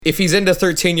If he's into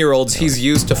 13-year-olds, he's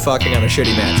used to fucking on a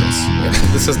shitty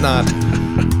mattress. This is not...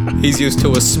 He's used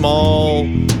to a small,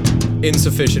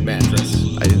 insufficient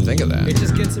mattress. I didn't think of that. It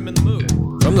just gets him in the mood.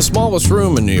 From the smallest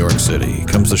room in New York City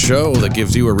comes the show that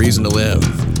gives you a reason to live.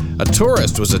 A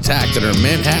tourist was attacked in her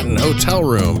Manhattan hotel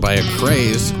room by a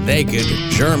crazed, naked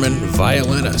German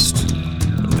violinist.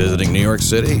 When visiting New York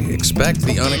City, expect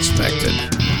the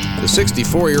unexpected. The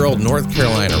 64-year-old North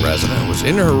Carolina resident was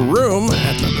in her room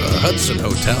at the Hudson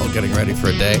Hotel getting ready for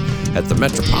a day at the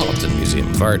Metropolitan Museum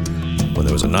of Art when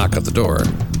there was a knock at the door.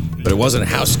 But it wasn't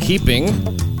housekeeping.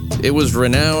 It was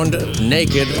renowned,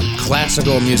 naked,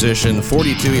 classical musician,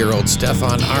 42-year-old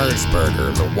Stefan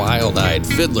Arzberger, the wild-eyed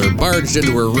fiddler, barged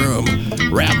into her room,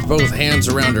 wrapped both hands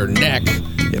around her neck,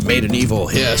 it made an evil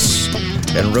hiss,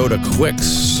 and wrote a quick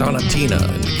sonatina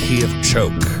in the key of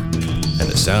choke. And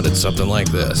it sounded something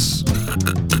like this.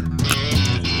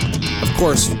 Of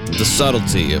course, the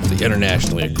subtlety of the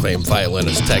internationally acclaimed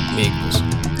violinist's technique was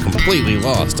completely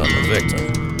lost on the victim.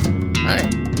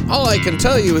 All I can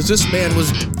tell you is this man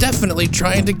was definitely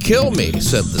trying to kill me,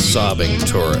 said the sobbing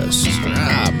tourist.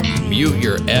 Mute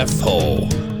your F-hole.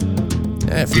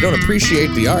 If you don't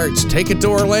appreciate the arts, take it to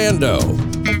Orlando.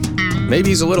 Maybe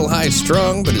he's a little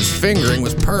high-strung, but his fingering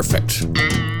was perfect.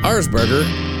 Arzberger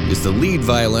is the lead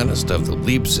violinist of the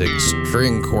Leipzig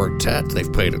String Quartet.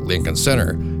 They've played at Lincoln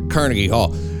Center, Carnegie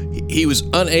Hall. He was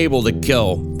unable to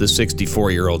kill the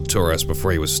 64-year-old tourist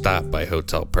before he was stopped by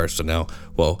hotel personnel.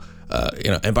 Well,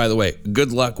 and by the way,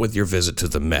 good luck with your visit to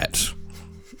the Met.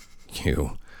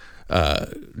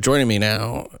 Joining me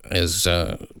now is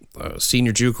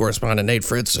senior Jew correspondent Nate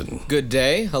Fridson. Good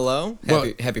day. Hello.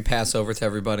 Happy Passover to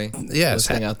everybody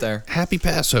listening out there. Happy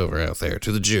Passover out there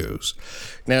to the Jews.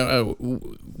 Now,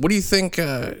 what do you think?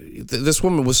 This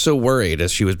woman was so worried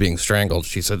as she was being strangled.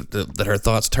 She said that her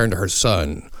thoughts turned to her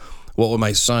son. What would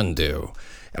my son do?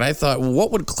 And I thought,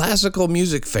 what would classical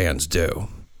music fans do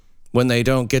when they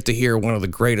don't get to hear one of the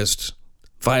greatest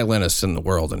violinists in the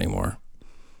world anymore?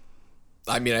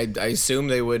 I mean, I assume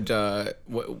they would.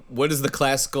 What is the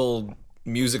classical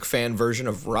music fan version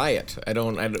of Riot? I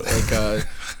don't know.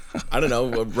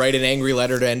 Write an angry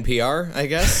letter to NPR. I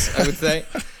guess I would say.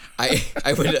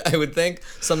 I would think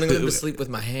something put him to sleep with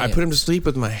my hand. I put him to sleep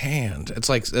with my hand. It's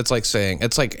like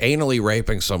anally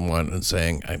raping someone and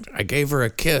saying I gave her a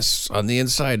kiss on the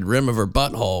inside rim of her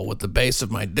butthole with the base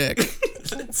of my dick.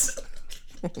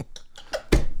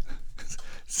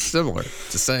 Similar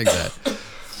to saying that.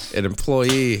 An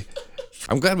employee.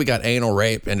 I'm glad we got anal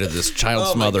rape into this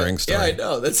child smothering story. Yeah, I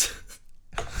know. That's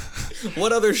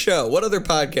what other show? What other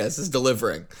podcast is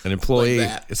delivering? An employee.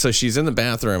 Like that? So she's in the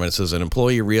bathroom and it says an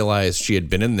employee realized she had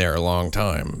been in there a long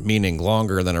time, meaning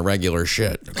longer than a regular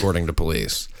shit, according to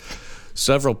police.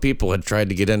 Several people had tried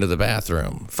to get into the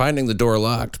bathroom. Finding the door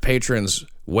locked, patrons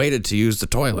waited to use the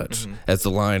toilet as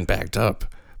the line backed up.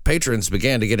 Patrons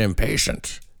began to get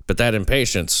impatient, but that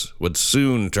impatience would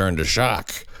soon turn to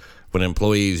shock when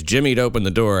employees jimmied open the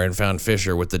door and found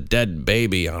Fisher with the dead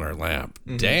baby on her lap.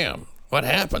 Damn, what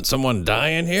happened? Someone die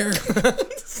in here?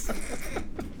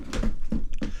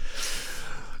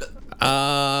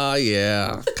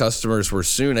 Yeah. Customers were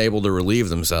soon able to relieve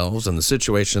themselves, and the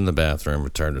situation in the bathroom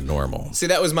returned to normal. See,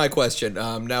 that was my question.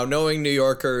 Now, knowing New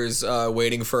Yorkers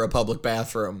waiting for a public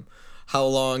bathroom, how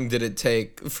long did it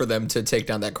take for them to take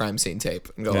down that crime scene tape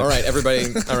and go, all right, everybody,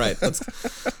 all right, let's...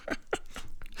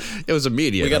 It was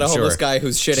immediate. We got a homeless guy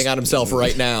who's shitting on himself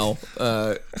right now.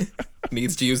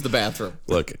 Needs to use the bathroom.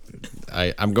 Look,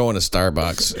 I'm going to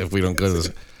Starbucks if we don't go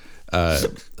to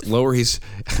this. Lower East.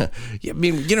 I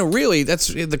mean, really, that's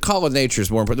the call of nature is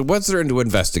more important. What's there to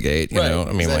investigate? You know,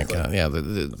 I mean, exactly.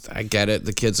 I get it.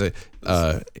 The kids,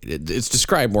 it's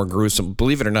described more gruesome.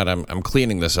 Believe it or not, I'm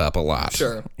cleaning this up a lot.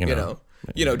 Sure, you know,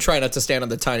 try not to stand on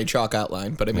the tiny chalk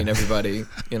outline. But I mean, everybody,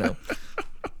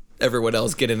 everyone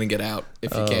else get in and get out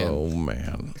if you can. Oh,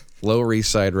 man. Lower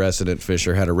East Side resident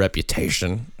Fisher had a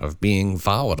reputation of being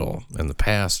volatile. In the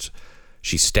past,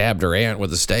 she stabbed her aunt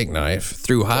with a steak knife,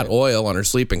 threw hot oil on her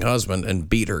sleeping husband, and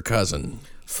beat her cousin.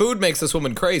 Food makes this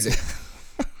woman crazy.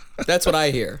 That's what I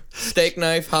hear. Steak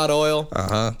knife, hot oil.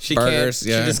 Burgers, She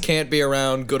just can't be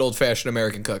around good old-fashioned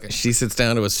American cooking. She sits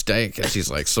down to a steak, and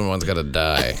she's like, someone's got to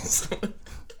die.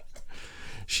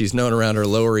 She's known around her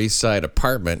Lower East Side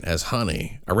apartment as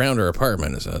Honey. Around her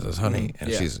apartment as Honey.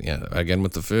 And she's, again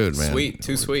with the food, man. Sweet,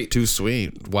 too sweet. Too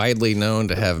sweet. Widely known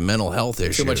to have mental health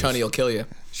issues. Too much honey will kill you.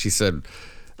 She said,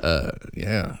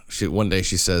 one day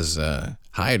she says,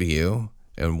 hi to you,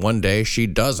 and one day she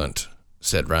doesn't,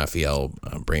 said Raphael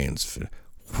Brains.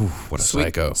 Whew, what a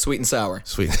psycho. Sweet and sour.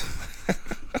 Sweet.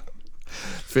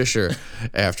 Fisher,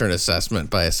 after an assessment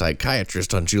by a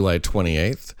psychiatrist on July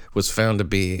 28th, was found to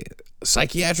be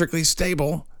psychiatrically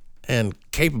stable and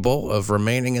capable of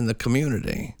remaining in the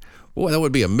community. Boy, that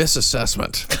would be a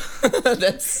misassessment.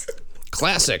 That's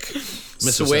classic.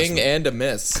 swing and a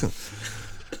miss.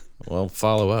 Well,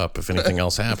 follow up if anything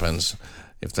else happens.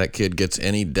 If that kid gets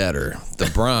any deader.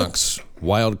 The Bronx,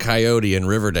 wild coyote in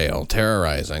Riverdale,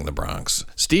 terrorizing the Bronx.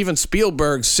 Steven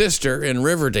Spielberg's sister in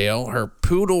Riverdale, her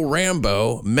poodle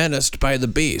Rambo, menaced by the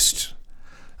beast.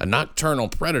 A nocturnal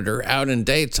predator out in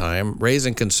daytime,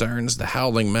 raising concerns the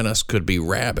howling menace could be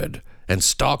rabid, and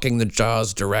stalking the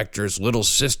Jaws director's little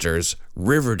sister's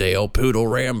Riverdale poodle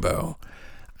Rambo.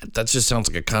 That just sounds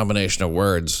like a combination of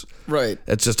words. Right.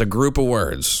 It's just a group of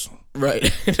words. Right.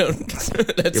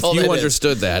 That's If all you that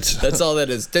understood is. that. That's all that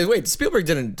is. Wait, Spielberg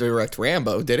didn't direct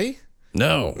Rambo, did he?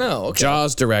 No. No, okay.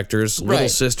 Jaws director's little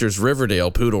sister's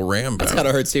Riverdale poodle Rambo. That's kind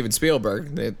of hurt Steven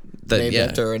Spielberg. They named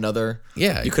after another.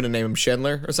 Yeah. You couldn't name him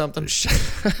Schindler or something?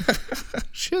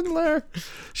 Schindler.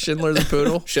 Schindler the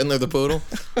poodle. Schindler the poodle.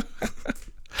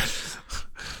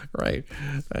 Right.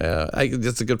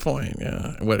 That's a good point.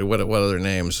 Yeah. What other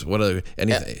names? What other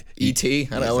anything? E.T.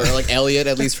 I don't know, or like Elliot,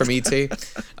 at least from E.T.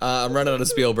 I'm running out of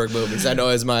Spielberg movies. I know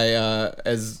as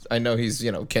I know he's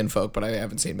kinfolk, but I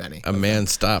haven't seen many. A man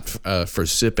stopped for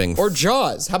sipping. Or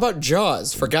Jaws. How about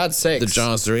Jaws? For God's sake. The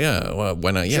Jaws. Yeah. Well,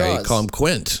 why not? Yeah. You call him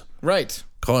Quint. Right.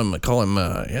 Call him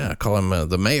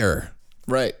the mayor.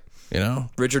 Right.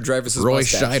 Richard Dreyfuss's Roy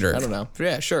mustache. Scheider. I don't know.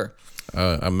 Yeah, sure.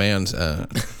 A man's.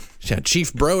 Yeah,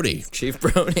 Chief Brody. Chief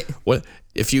Brody. What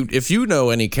if you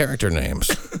know any character names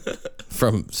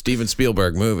from Steven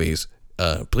Spielberg movies?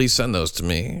 Please send those to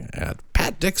me at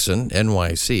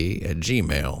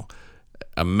patdixonnyc@gmail.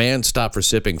 A man stopped for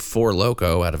sipping Four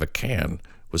Loko out of a can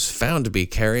was found to be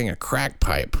carrying a crack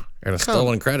pipe and a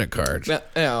stolen credit card.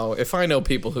 Now, if I know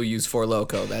people who use Four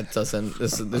Loko, there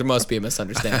must be a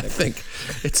misunderstanding. I think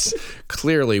it's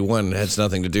clearly one has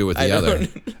nothing to do with the other.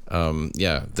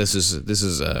 Yeah, this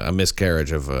is a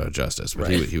miscarriage of justice.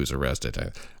 But he was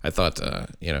arrested. I thought,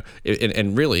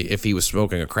 and really, if he was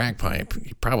smoking a crack pipe,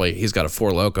 he's got a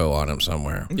Four Loko on him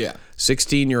somewhere. Yeah.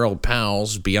 16-year-old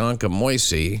pals Bianca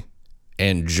Moisey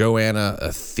and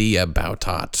Joanna Thea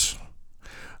Bautot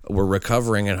were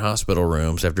recovering in hospital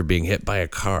rooms after being hit by a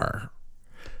car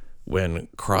when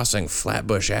crossing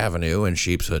Flatbush Avenue in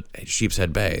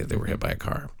Sheepshead Bay. They were hit by a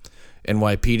car.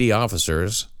 NYPD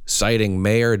officers, citing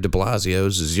Mayor de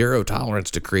Blasio's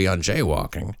zero-tolerance decree on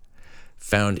jaywalking,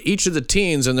 found each of the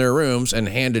teens in their rooms and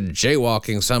handed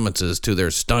jaywalking summonses to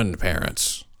their stunned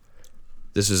parents.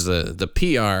 This is the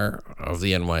PR of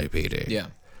the NYPD. Yeah.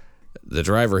 The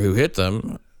driver who hit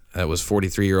them, that was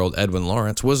 43-year-old Edwin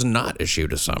Lawrence, was not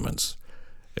issued a summons.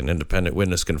 An independent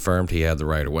witness confirmed he had the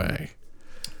right of way.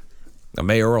 A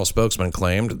mayoral spokesman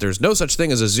claimed there's no such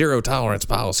thing as a zero-tolerance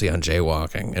policy on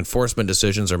jaywalking. Enforcement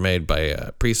decisions are made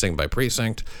by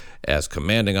precinct as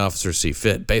commanding officers see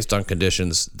fit based on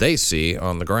conditions they see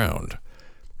on the ground.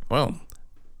 Well,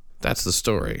 that's the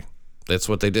story. That's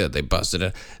what they did. They busted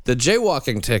it. The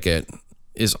jaywalking ticket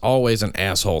is always an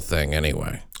asshole thing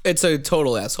anyway. It's a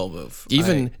total asshole move.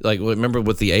 Even remember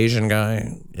with the Asian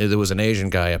guy? There was an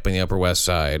Asian guy up in the Upper West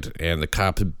Side, and the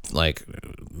cops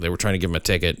they were trying to give him a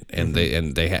ticket, and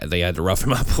they had to rough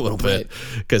him up a little bit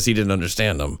because he didn't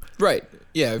understand them. Right.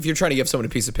 Yeah. If you're trying to give someone a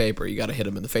piece of paper, you got to hit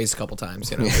them in the face a couple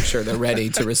times. Make sure they're ready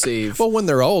to receive. Well, when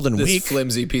they're old and this weak,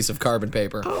 flimsy piece of carbon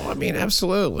paper. Oh, I mean,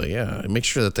 absolutely, yeah. Make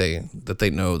sure that they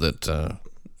know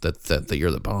that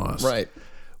you're the boss. Right.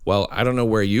 Well, I don't know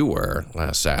where you were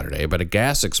last Saturday, but a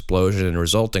gas explosion and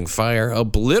resulting fire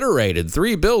obliterated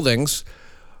 3 buildings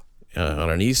on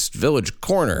an East Village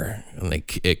corner. And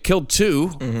it killed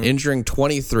 2, injuring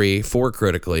 23, 4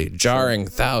 critically, jarring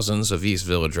thousands of East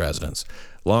Village residents.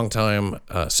 Longtime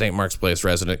St. Mark's Place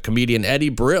resident, comedian Eddie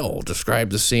Brill,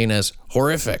 described the scene as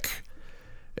horrific.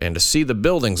 And to see the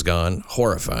buildings gone,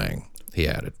 horrifying. He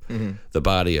added, the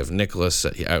body of Nicholas.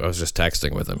 I was just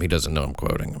texting with him. He doesn't know I'm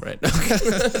quoting him. Right.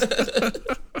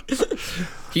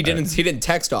 He didn't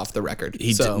text off the record.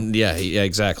 He didn't. Yeah,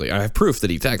 exactly. I have proof that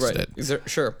he texted it. Is there,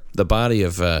 sure. The body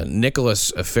of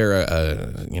Nicholas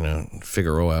Figueroa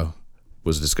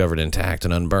was discovered intact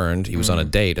and unburned. He was on a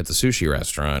date at the sushi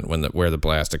restaurant where the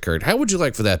blast occurred. How would you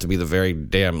like for that to be the very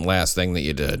damn last thing that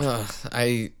you did?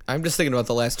 I'm just thinking about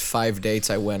the last 5 dates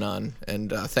I went on,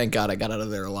 and thank God I got out of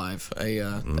there alive.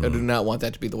 I do not want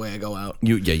that to be the way I go out.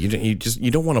 You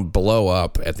don't want to blow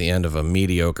up at the end of a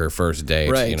mediocre first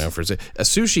date. Right. A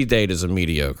sushi date is a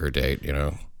mediocre date.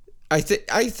 I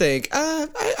think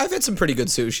I've had some pretty good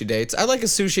sushi dates. I like a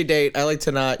sushi date. I like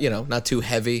to not too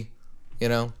heavy. You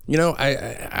know?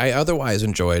 I otherwise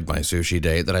enjoyed my sushi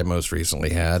date that I most recently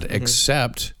had,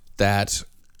 except that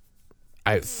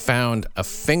I found a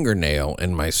fingernail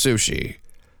in my sushi.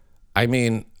 I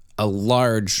mean, a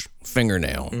large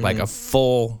fingernail, like a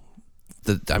full.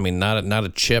 Not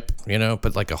a chip,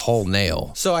 but like a whole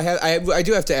nail. So I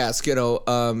do have to ask,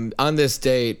 on this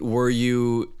date, were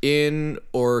you in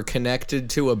or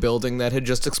connected to a building that had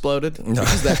just exploded? No,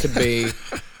 because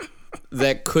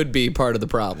that could be part of the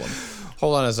problem.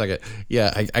 Hold on a second.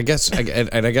 Yeah, I guess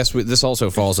this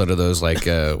also falls under those, like,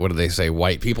 what do they say,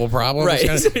 white people problems? Right.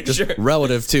 Just sure.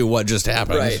 relative to what just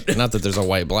happened. Right. Not that there's a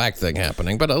white-black thing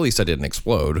happening, but at least I didn't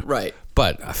explode. Right.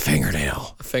 But a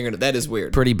fingernail. That is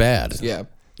weird. Pretty bad. Yeah.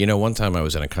 One time I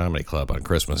was in a comedy club on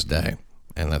Christmas Day,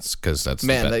 and that's because that's...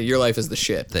 Man, your life is the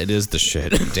shit. It is the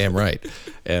shit. Damn right.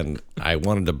 And I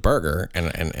wanted a burger, and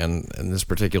in this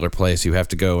particular place, you have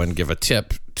to go and give a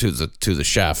tip to the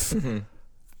chef. Mm-hmm.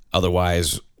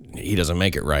 Otherwise, he doesn't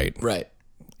make it right. Right.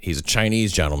 He's a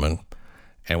Chinese gentleman.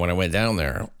 And when I went down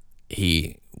there,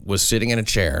 he was sitting in a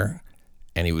chair,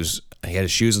 and he had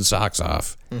his shoes and socks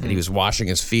off, and he was washing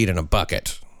his feet in a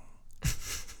bucket.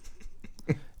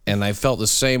 And I felt the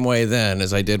same way then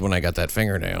as I did when I got that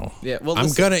fingernail. Yeah, well,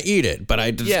 I'm going to eat it, but I'm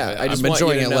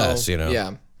enjoying it less,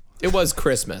 Yeah. It was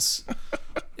Christmas.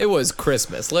 It was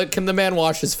Christmas. Can the man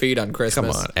wash his feet on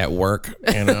Christmas? Come on. At work,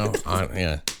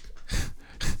 yeah.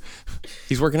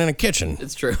 He's working in a kitchen.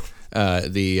 It's true.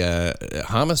 The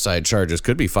homicide charges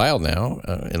could be filed now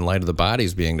in light of the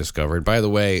bodies being discovered. By the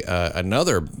way,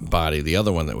 another body, the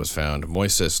other one that was found,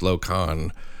 Moises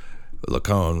Lacone,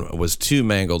 was too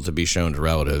mangled to be shown to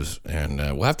relatives and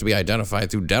will have to be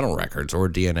identified through dental records or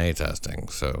DNA testing.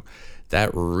 So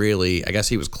that really, I guess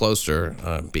he was closer.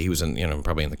 He was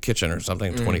probably in the kitchen or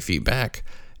something, 20 feet back.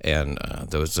 And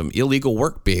there was some illegal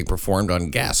work being performed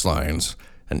on gas lines,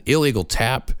 an illegal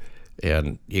tap.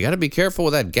 And you got to be careful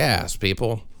with that gas,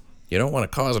 people. You don't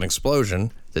want to cause an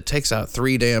explosion that takes out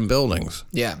 3 damn buildings.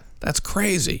 Yeah. That's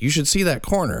crazy. You should see that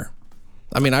corner.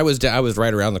 I mean, I was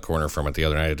right around the corner from it the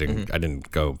other night. I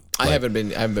didn't go. I haven't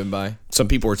been by. Some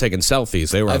people were taking selfies.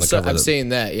 They were on the cover. I've seen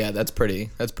that. Yeah, that's pretty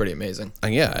amazing.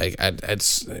 And yeah,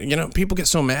 it's people get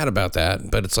so mad about that,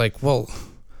 but it's like, well,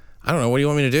 I don't know. What do you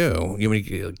want me to do? You want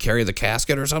me to carry the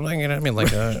casket or something? You know what I mean?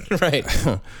 Like, right.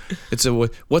 It's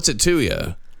what's it to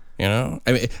you? I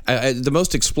mean, the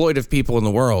most exploitive people in the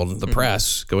world, the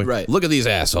press, going, right. Look at these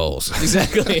assholes.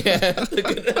 Exactly. Yeah.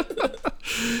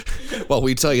 Well,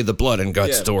 we tell you the blood and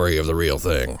guts story of the real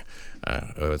thing.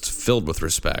 It's filled with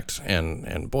respect.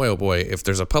 And boy, oh boy, if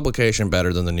there's a publication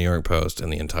better than the New York Post in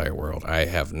the entire world, I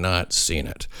have not seen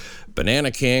it.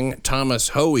 Banana King Thomas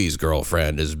Hoey's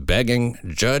girlfriend is begging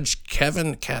Judge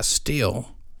Kevin Castle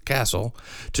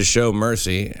to show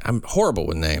mercy. I'm horrible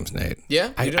with names, Nate.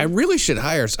 Yeah? I really should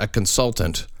hire a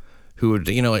consultant who would,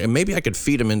 maybe I could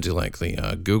feed him into like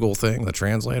the Google thing, the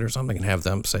translate or something, and have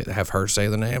her say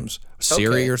the names.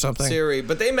 Siri or something. Siri,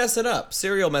 but they mess it up.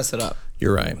 Siri will mess it up.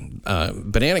 You're right.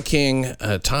 Banana King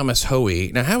Thomas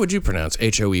Hoey. Now, how would you pronounce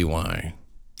Hoey?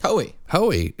 Hoey.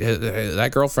 Hoey.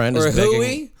 That girlfriend or is begging.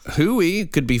 Hooey? Hooey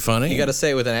could be funny. You got to say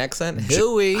it with an accent.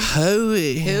 Hooey.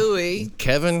 Hooey.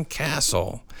 Kevin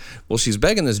Castle. Well, she's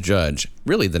begging this judge.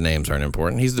 Really, the names aren't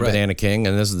important. He's the Banana King,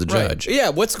 and this is the judge. Yeah,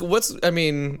 why throw the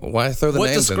names in there?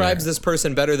 What describes this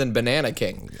person better than Banana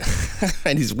King?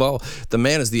 And the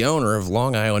man is the owner of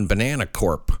Long Island Banana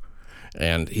Corp.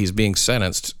 And he's being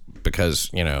sentenced because,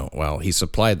 he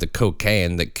supplied the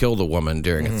cocaine that killed a woman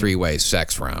during a 3-way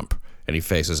sex romp. And he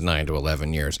faces 9 to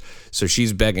 11 years. So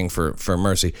she's begging for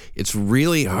mercy. It's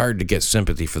really hard to get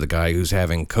sympathy for the guy who's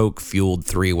having coke-fueled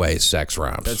 3-way sex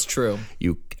romps. That's true.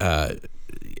 You've got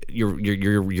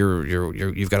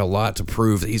a lot to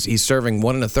prove. He's serving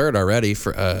 1 1/3 already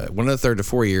for 1 1/3 to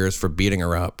 4 years for beating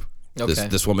her up. Okay.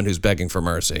 This woman who's begging for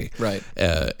mercy. Right.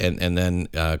 And then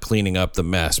cleaning up the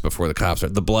mess before the cops are.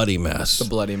 The bloody mess. The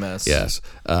bloody mess. Yes.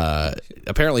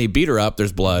 Apparently he beat her up.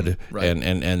 There's blood. Right.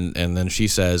 And then she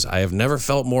says, I have never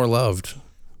felt more loved,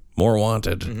 more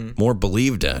wanted, more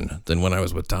believed in than when I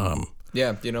was with Tom.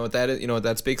 Yeah. You know what that is? You know what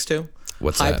that speaks to?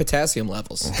 What's High that? potassium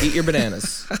levels. Eat your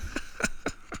bananas.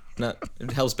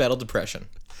 It helps battle depression.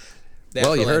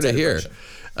 Well, you heard it here.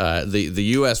 The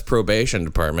U.S. Probation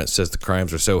Department says the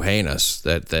crimes are so heinous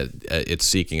that it's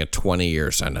seeking a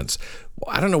 20-year sentence.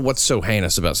 Well, I don't know what's so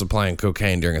heinous about supplying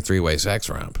cocaine during a 3-way sex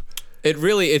romp. It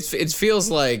really it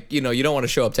feels like you don't want to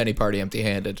show up to any party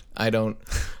empty-handed. I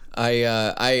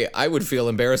would feel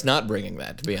embarrassed not bringing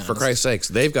that, to be honest. For Christ's sakes,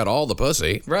 they've got all the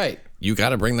pussy. Right. You got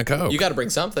to bring the coke. You got to bring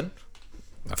something.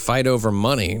 A fight over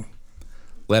money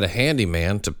led a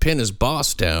handyman to pin his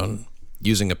boss down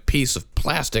using a piece of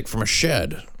plastic from a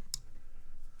shed.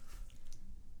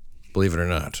 Believe it or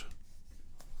not.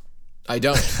 I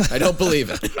don't believe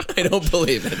it. I don't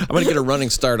believe it. I'm going to get a running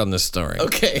start on this story.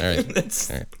 Okay. All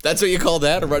right. That's what you call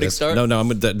that, a running start? No,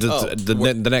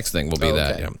 the next thing will be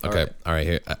that. Okay. Yeah. Okay. All right.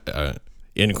 Here,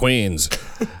 in Queens,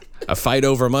 a fight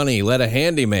over money led a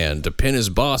handyman to pin his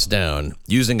boss down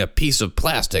using a piece of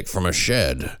plastic from a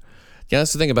shed. Yeah,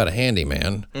 that's the thing about a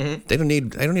handyman. Mm-hmm. They don't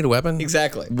need a weapon.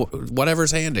 Exactly.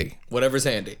 Whatever's handy. Whatever's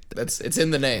handy. It's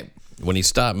in the name. When he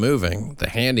stopped moving, the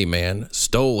handyman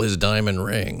stole his diamond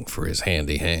ring for his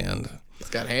handy hand. He's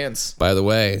got hands. By the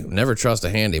way, never trust a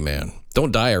handyman.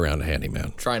 Don't die around a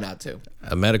handyman. Try not to.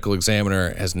 A medical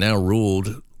examiner has now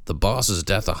ruled the boss's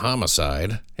death a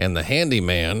homicide, and the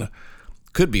handyman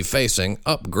could be facing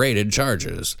upgraded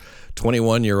charges.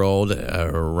 21-year-old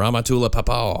Ramatullah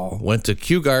Papal went to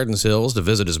Kew Gardens Hills to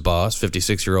visit his boss,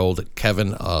 56-year-old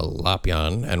Kevin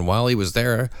Lapyan, and while he was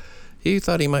there, he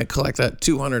thought he might collect that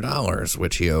 $200,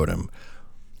 which he owed him.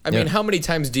 I mean, how many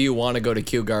times do you want to go to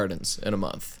Kew Gardens in a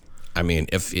month? I mean,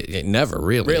 never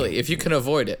really. Really, if you can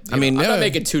avoid it. I'm not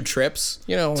making 2 trips,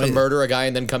 to murder a guy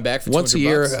and then come back for once a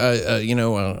year.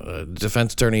 $200.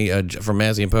 Defense attorney from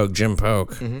Mazzy and Polk, Jim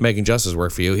Polk, making justice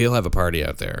work for you. He'll have a party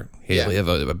out there. He'll have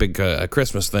a big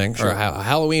Christmas thing or a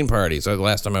Halloween party. So the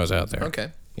last time I was out there,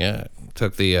 okay, yeah,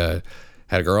 took had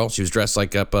a girl. She was dressed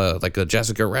like a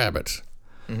Jessica Rabbit.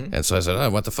 Mm-hmm. And so I said, "Oh,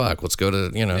 what the fuck? Let's go to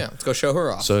let's go show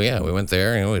her off." So yeah, we went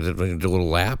there. We did a little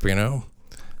lap,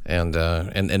 and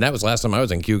that was last time I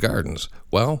was in Kew Gardens.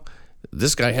 Well,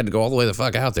 this guy had to go all the way the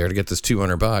fuck out there to get this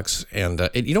 $200, and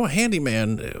a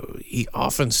handyman, he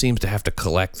often seems to have to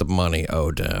collect the money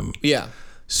owed him. Yeah.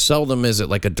 Seldom is it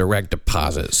like a direct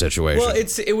deposit situation. Well,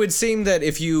 it would seem that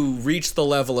if you reach the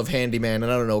level of handyman, and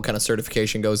I don't know what kind of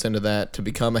certification goes into that to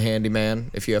become a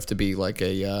handyman, if you have to be like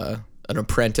an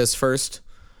apprentice first.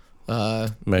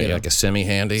 Maybe like a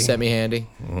semi-handy. Semi-handy.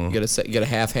 Mm-hmm. You get a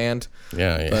half hand.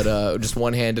 Yeah. But just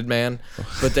one-handed man.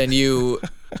 But then you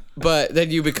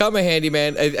become a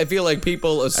handyman. I feel like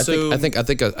people assume. I think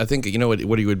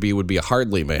what he would be a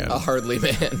hardly man. A hardly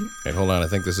man. Hey, hold on. I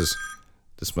think this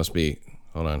must be.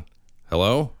 Hold on.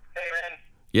 Hello? Hey, man.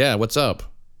 Yeah. What's up?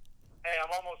 Hey, I'm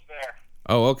almost there.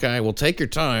 Oh, okay. Well, take your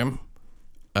time.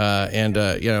 Are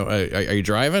you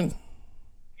driving?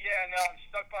 Yeah, no, I'm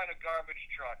stuck behind a garbage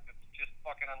truck that's just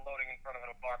fucking unloading in front of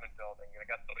an apartment building, and I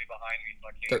got somebody behind me,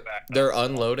 so I can't get back. They're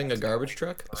unloading a garbage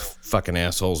truck? Fucking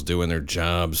assholes doing their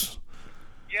jobs.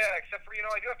 Yeah, except for,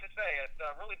 I do have to say, it's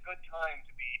a really good time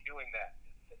to be doing that.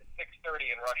 It's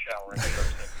 6:30 in rush hour in New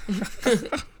York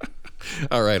City.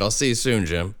 All right, I'll see you soon,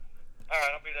 Jim. All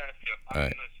right, I'll be there in a few. I'll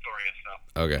do the story and stuff.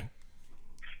 Okay.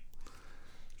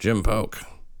 Jim Polk,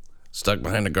 stuck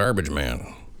behind a garbage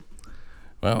man.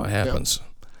 Well, it happens. Yeah.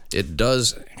 It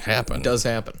does happen. It does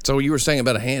happen. So you were saying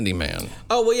about a handyman.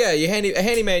 Oh, well, yeah. A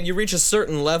handyman, you reach a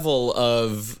certain level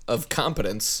of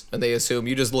competence, and they assume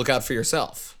you just look out for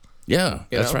yourself. Yeah,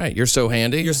 that's right. You're so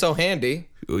handy. You're so handy.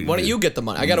 Why don't you get the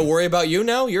money? I got to worry about you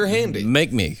now? You're handy.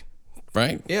 Make me,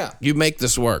 right? Yeah. You make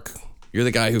this work. You're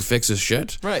the guy who fixes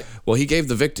shit. Right. Well, he gave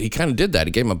the victim, he kind of did that.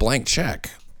 He gave him a blank check,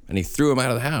 and he threw him out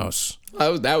of the house.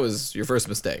 That was your first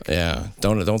mistake. Yeah,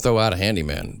 don't throw out a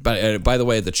handyman. But by the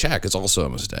way, the check is also a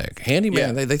mistake.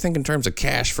 Handyman, they think in terms of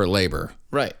cash for labor,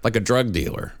 right? Like a drug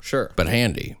dealer, sure, but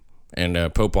handy. And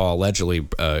Popal allegedly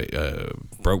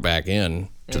broke back in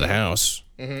to the house.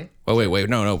 Mm-hmm. Oh wait,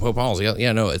 no, Popal's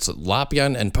it's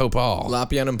Lapyan and Popal.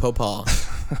 Lapyan and Popal.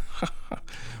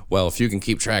 Well, if you can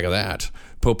keep track of that.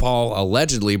 Popal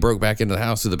allegedly broke back into the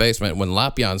house through the basement. When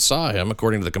Lapyan saw him,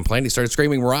 according to the complaint, he started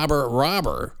screaming, "Robber,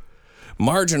 robber!"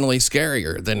 Marginally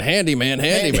scarier than handyman.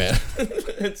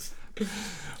 It's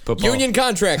union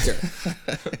contractor.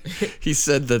 He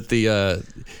said that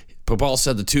Popal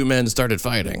said the two men started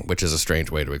fighting, which is a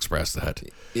strange way to express that.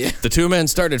 Yeah. The two men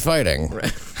started fighting,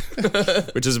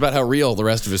 right. Which is about how real the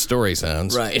rest of his story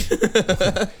sounds. Right.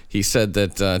 He said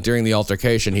that during the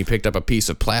altercation, he picked up a piece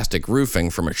of plastic roofing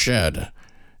from a shed,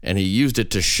 and he used it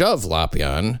to shove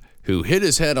Lapyan, who hit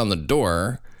his head on the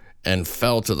door and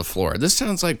fell to the floor. This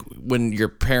sounds like when your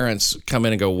parents come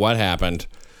in and go, "What happened?"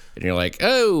 And you're like,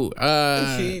 "Oh,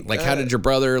 how did your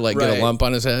brother get a lump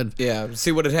on his head?" Yeah,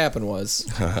 see what had happened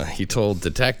was. He told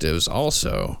detectives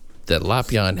also that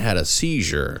Lapyan had a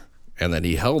seizure and that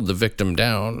he held the victim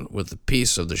down with a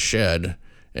piece of the shed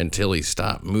until he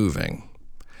stopped moving.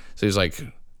 So he's like,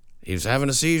 he was having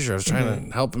a seizure. I was trying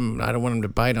to help him. I don't want him to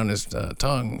bite on his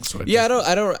tongue. So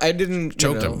I didn't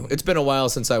choked him. It's been a while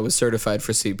since I was certified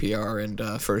for CPR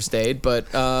and first aid, but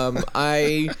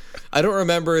I don't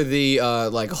remember the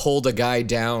hold a guy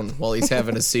down while he's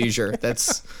having a seizure.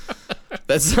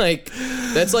 That's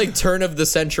like turn of the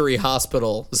century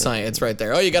hospital science right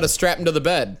there. Oh, you got to strap him to the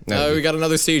bed. Oh, we got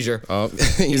another seizure. Oh,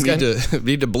 you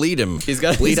need to bleed him.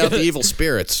 Bleed out the evil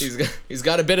spirits. He's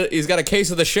got a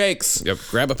case of the shakes. Yep.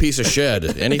 Grab a piece of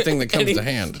shed. Anything that comes to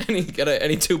hand. Any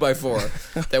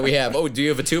 2x4 that we have. Oh, do you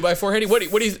have a 2x4 handy? What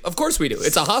do you? Of course we do.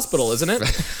 It's a hospital, isn't it?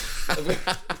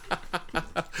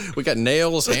 We got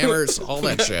nails, hammers, all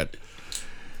that shit.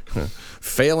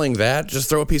 Failing that, just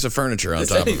throw a piece of furniture on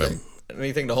top of him.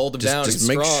 Anything to hold him down. Just He's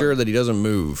make strong. sure that he doesn't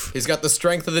move. He's got the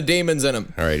strength of the demons in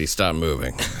him. All right, he stopped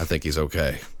moving. I think he's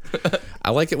okay.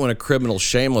 I like it when a criminal's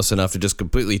shameless enough to just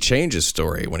completely change his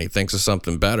story when he thinks of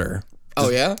something better. Oh,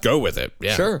 yeah? Go with it.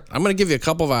 Yeah. Sure. I'm going to give you a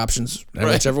couple of options. And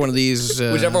whichever one of these...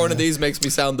 whichever one of these makes me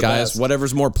sound the best. Guys,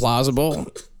 whatever's more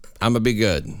plausible, I'm going to be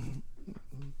good.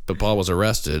 But Paul was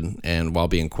arrested, and while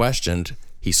being questioned,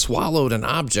 he swallowed an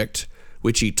object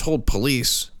which he told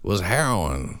police was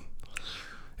heroin.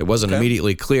 It wasn't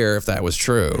immediately clear if that was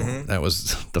true. Mm-hmm. That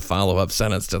was the follow-up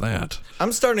sentence to that.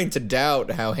 I'm starting to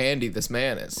doubt how handy this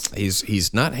man is.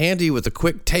 He's not handy with a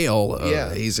quick tale.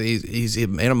 He's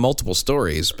in multiple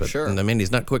stories, but sure. I mean,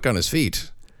 he's not quick on his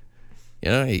feet.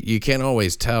 You know, you can't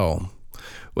always tell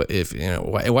if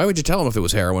why would you tell him if it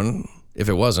was heroin if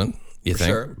it wasn't? You think?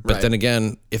 Sure, but then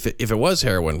again, if it was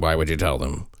heroin, why would you tell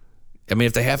them? I mean,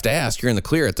 if they have to ask, you're in the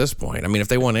clear at this point. I mean, if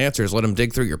they want answers, let them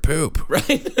dig through your poop.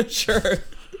 Right? Sure.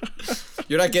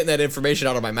 You're not getting that information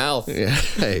out of my mouth. Yeah.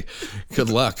 Hey, good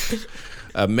luck.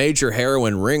 A major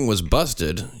heroin ring was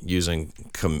busted using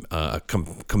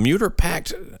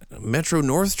commuter-packed Metro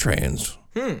North trains.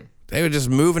 They were just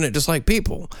moving it just like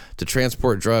people to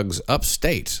transport drugs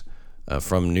upstate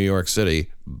from New York City.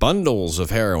 Bundles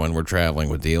of heroin were traveling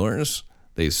with dealers.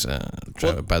 These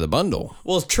by the bundle.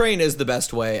 Well, train is the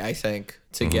best way, I think,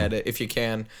 to get it if you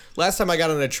can. Last time I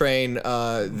got on a train,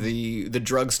 the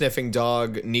drug sniffing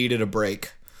dog needed a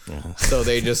break, so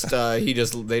they just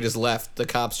left. The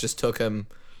cops just took him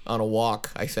on a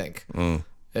walk, I think, and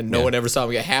no one ever saw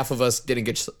him. Half of us didn't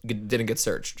get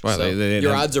searched. Well, so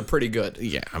your odds are pretty good.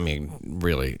 Yeah, I mean,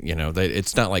 really,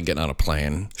 it's not like getting on a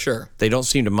plane. Sure, they don't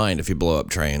seem to mind if you blow up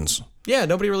trains. Yeah,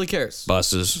 nobody really cares.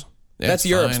 Buses. Yeah, that's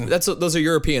Europe. Those are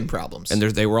European problems. And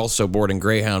they were also boarding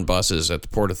Greyhound buses at the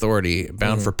Port Authority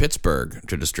bound for Pittsburgh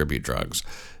to distribute drugs.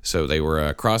 So they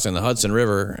were crossing the Hudson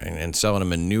River and selling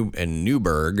them in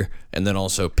Newburgh and then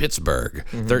also Pittsburgh.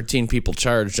 13 people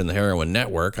charged in the heroin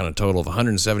network on a total of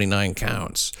 179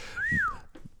 counts.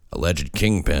 Alleged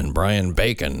kingpin Brian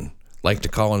Bacon liked to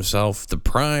call himself the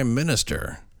Prime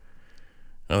Minister.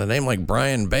 Now, a name like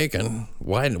Brian Bacon,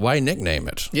 why nickname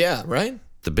it? Yeah, right?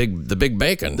 The big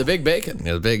bacon. The big bacon.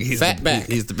 Yeah, he's fat back.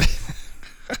 He's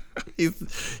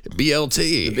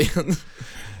BLT.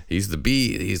 He's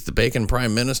the bacon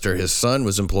prime minister. His son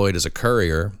was employed as a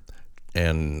courier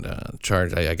and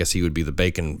charged. I guess he would be the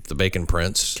bacon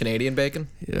prince. Canadian bacon.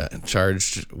 Yeah,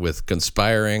 charged with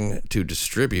conspiring to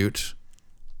distribute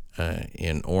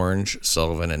in Orange,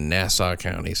 Sullivan, and Nassau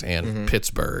counties and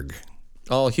Pittsburgh.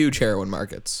 All huge heroin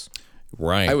markets.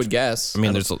 Right. I would guess. I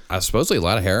mean, there's supposedly a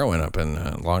lot of heroin up in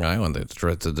Long Island.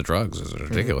 The drugs is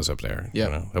ridiculous up there.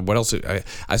 Yeah. What else?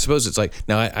 I suppose it's like,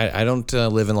 now I don't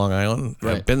live in Long Island.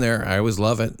 Right. I've been there. I always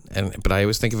love it. But I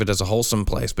always think of it as a wholesome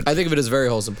place. But I think of it as a very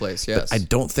wholesome place, yes. But I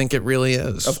don't think it really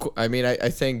is. Of course. I mean, I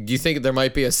think, do you think there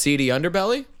might be a seedy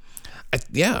underbelly? I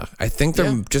think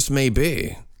there just may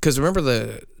be. Because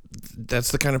remember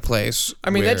that's the kind of place. I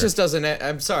mean, that just doesn't.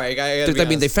 I'm sorry. I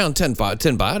mean, they found 10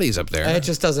 bodies up there. It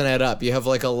just doesn't add up. You have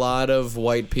like a lot of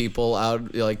white people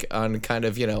out, like on kind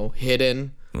of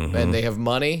hidden, and they have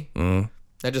money.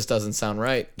 That just doesn't sound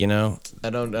right. I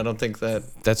don't think that.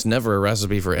 That's never a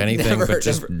recipe for anything but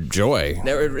just joy.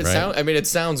 It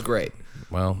sounds great.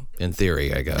 Well, in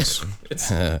theory, I guess. It's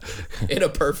in a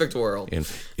perfect world.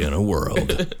 In a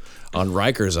world on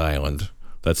Rikers Island.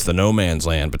 That's the no man's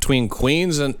land between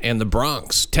Queens and the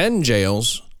Bronx. 10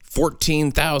 jails,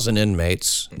 14,000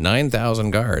 inmates, 9,000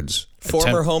 guards.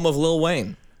 Former home of Lil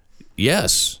Wayne.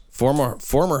 Yes.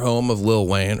 Former home of Lil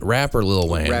Wayne, rapper Lil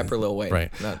Wayne.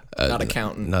 Right. Not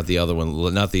accountant. Not the other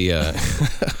one. Not the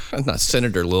not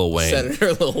Senator Lil Wayne.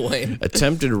 Senator Lil Wayne.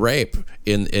 Attempted rape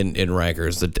in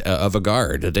Rikers of a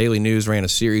guard. The Daily News ran a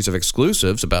series of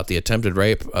exclusives about the attempted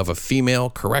rape of a female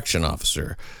correction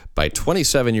officer by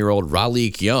 27-year-old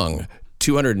Raleek Young,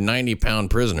 290-pound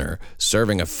prisoner,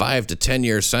 serving a 5 to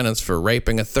 10-year sentence for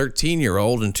raping a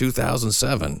 13-year-old in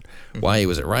 2007. Why he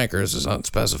was at Rikers is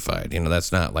unspecified.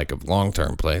 That's not like a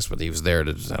long-term place, but he was there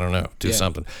to, do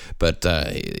something. But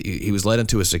he was led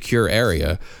into a secure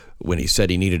area when he said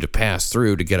he needed to pass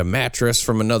through to get a mattress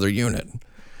from another unit.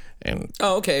 And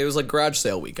okay. It was like garage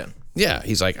sale weekend. Yeah,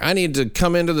 he's like, I need to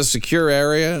come into the secure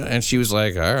area. And she was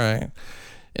like, all right.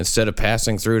 Instead of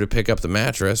passing through to pick up the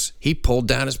mattress, he pulled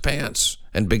down his pants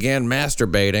and began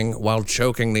masturbating while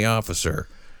choking the officer.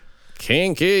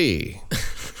 Kinky.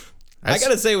 I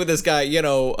gotta say with this guy,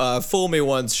 fool me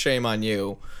once, shame on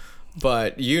you.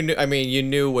 But you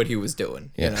knew what he was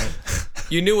doing. Yeah. You know,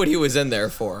 you knew what he was in there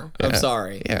for. I'm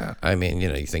sorry. Yeah, I mean,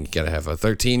 you think you gotta have a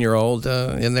 13-year-old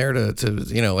in there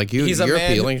to like you're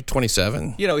appealing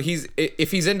 27.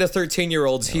 If he's into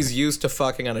 13-year-olds, he's used to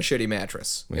fucking on a shitty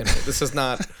mattress. This is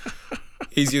not.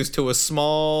 He's used to a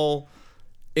small,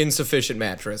 insufficient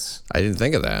mattress. I didn't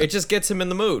think of that. It just gets him in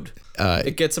the mood.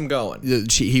 It gets him going.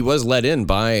 He was let in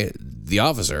by the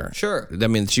officer. Sure. I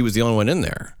mean, she was the only one in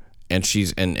there. And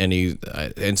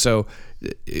so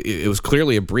it was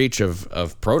clearly a breach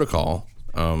of protocol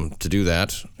to do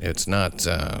that. It's not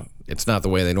the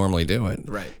way they normally do it.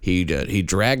 Right. He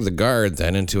dragged the guard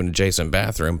then into an adjacent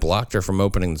bathroom, blocked her from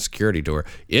opening the security door.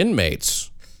 Inmates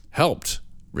helped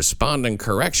responding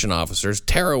correction officers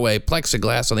tear away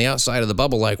plexiglass on the outside of the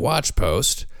bubble-like watch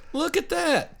post. Look at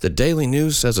that. The Daily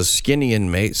News says a skinny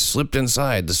inmate slipped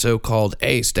inside the so-called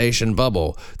A-station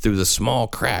bubble through the small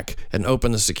crack and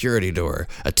opened the security door.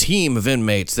 A team of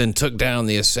inmates then took down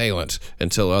the assailant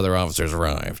until other officers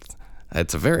arrived.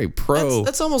 It's a very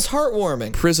That's almost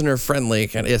heartwarming. prisoner-friendly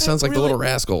kind of. It sounds like the Little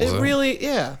Rascals. It really,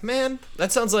 yeah, man.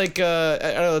 That sounds like I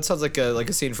don't know. It sounds like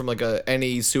a scene from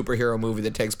any superhero movie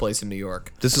that takes place in New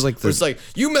York. This is like it's like,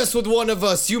 you mess with one of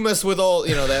us, you mess with all.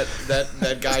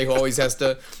 That guy who always has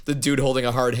to. The dude holding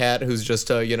a hard hat who's just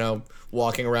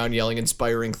walking around yelling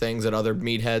inspiring things at other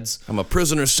meatheads. I'm a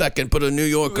prisoner second, but a New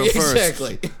Yorker first.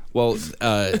 Exactly. Well,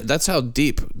 that's how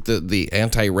deep the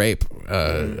anti-rape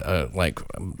a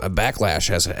backlash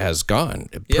has gone.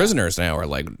 Yeah. Prisoners now are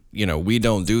like, we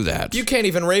don't do that. You can't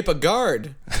even rape a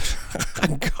guard. A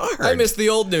guard? I miss the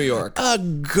old New York. A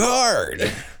guard?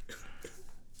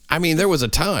 I mean, there was a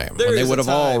time when they would have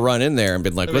all run in there and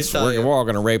been like, we're all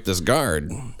going to rape this guard.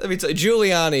 Let me tell you,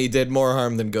 Giuliani did more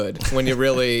harm than good when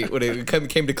it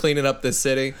came to cleaning up this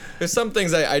city. There's some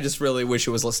things I just really wish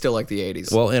it was still like the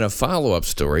 80s. Well, in a follow-up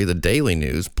story, the Daily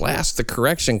News blasts the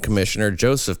correction commissioner,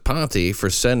 Joseph Ponte, for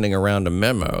sending around a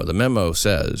memo. The memo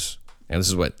says, and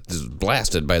this is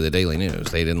blasted by the Daily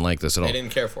News. They didn't like this at all. They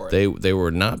didn't care for it. They were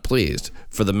not pleased.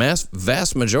 For the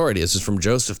vast majority, this is from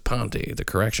Joseph Ponte, the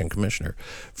correction commissioner.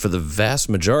 For the vast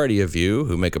majority of you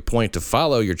who make a point to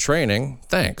follow your training,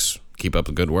 thanks. Keep up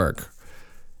the good work.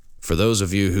 For those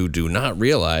of you who do not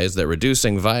realize that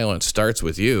reducing violence starts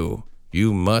with you,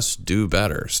 you must do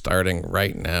better, starting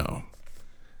right now.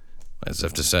 As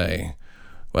if to say,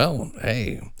 well,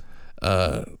 hey,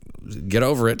 get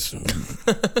over it,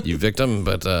 you victim,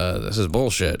 but this is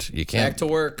bullshit. You can't. Back to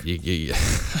work.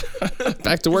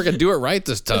 Back to work and do it right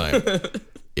this time.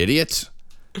 Idiot.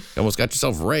 You almost got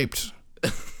yourself raped.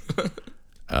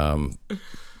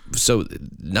 So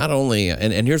not only,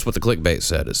 and here's what the clickbait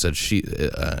said. It said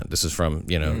this is from,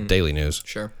 Daily News.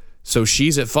 Sure. So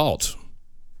she's at fault.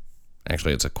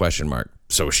 Actually, it's a question mark.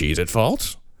 So she's at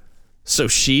fault? So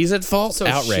she's at fault? So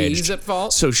Outraged. she's at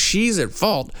fault? So she's at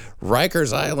fault.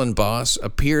 Rikers Island boss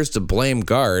appears to blame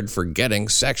guard for getting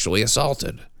sexually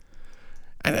assaulted.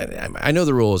 I know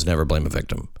the rule is never blame a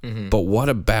victim, but what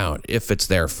about if it's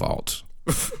their fault?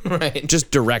 Right. Just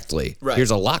directly. Right.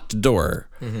 Here's a locked door.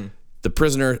 The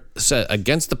prisoner said,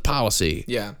 against the policy,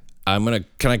 yeah,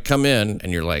 can I come in?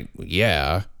 And you're like,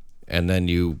 yeah. And then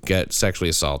you get sexually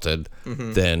assaulted,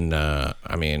 then,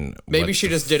 maybe she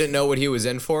just didn't know what he was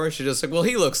in for. She just like, well,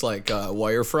 he looks like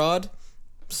wire fraud,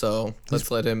 so let's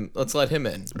let him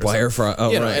in. Wire fraud?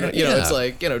 Oh, right. And, it's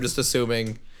like, just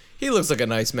assuming he looks like a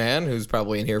nice man who's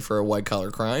probably in here for a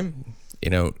white-collar crime.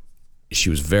 She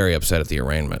was very upset at the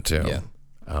arraignment, too.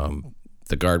 Yeah.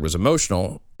 The guard was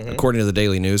emotional. According to the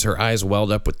Daily News, her eyes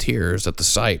welled up with tears at the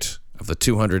sight of the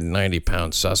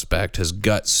 290-pound suspect, his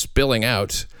gut spilling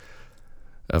out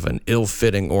of an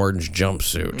ill-fitting orange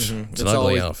jumpsuit. It's an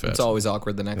ugly outfit. It's always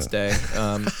awkward the next day.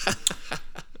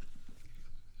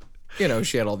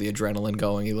 She had all the adrenaline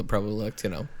going. He probably looked,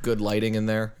 good lighting in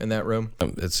there in that room.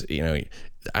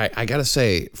 I gotta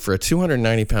say, for a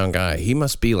 290-pound guy, he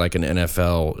must be like an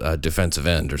NFL defensive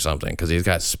end or something, because he's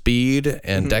got speed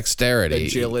and dexterity.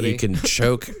 Agility. He can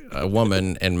choke a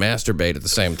woman and masturbate at the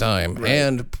same time,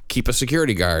 and keep a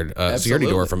security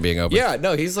door from being open. Yeah,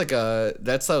 no, he's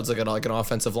that sounds like an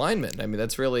offensive lineman. I mean,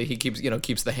 that's really, he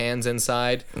keeps the hands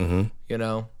inside.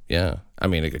 Yeah, I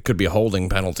mean, it could be a holding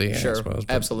penalty. Sure, I suppose,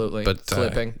 absolutely. But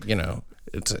clipping.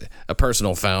 It's a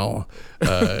personal foul.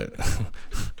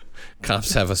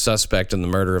 Cops have a suspect in the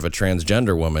murder of a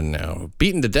transgender woman now,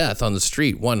 beaten to death on the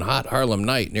street one hot Harlem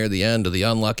night near the end of the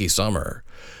unlucky summer.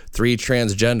 3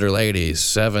 transgender ladies,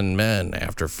 7 men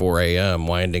after 4 a.m.,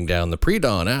 winding down the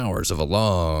pre-dawn hours of a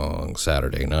long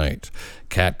Saturday night.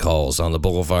 Catcalls on the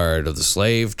boulevard of the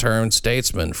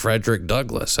slave-turned-statesman Frederick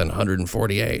Douglass and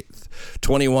 148th.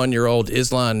 21-year-old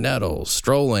Islan Nettles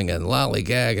strolling and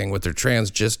lollygagging with their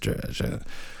transgender...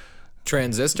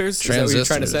 Transistors? Is that what you're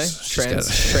trying to say?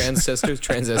 Transistors?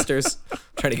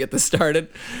 Trying to get this started.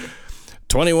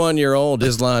 21-year-old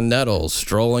Islan Nettles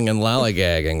strolling and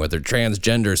lollygagging with her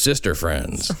transgender sister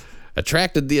friends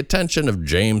attracted the attention of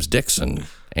James Dixon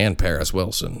and Paris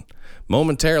Wilson.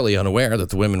 Momentarily unaware that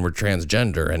the women were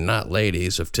transgender and not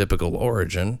ladies of typical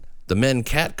origin, the men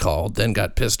catcalled, then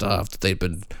got pissed off that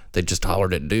they just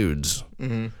hollered at dudes.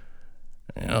 Mm-hmm.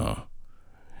 Yeah.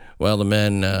 Well, the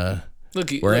men...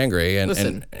 we're angry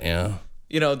and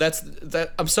you know,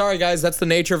 I'm sorry guys, that's the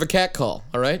nature of a cat call,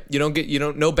 all right? You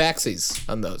don't no backsies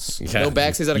on those. Yeah, no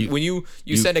backsies when you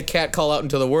send a cat call out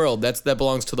into the world, that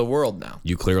belongs to the world now.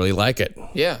 You clearly like it.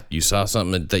 Yeah. You saw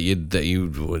something that you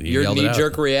your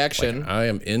knee-jerk reaction. Like, I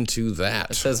am into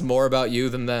that. It says more about you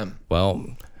than them.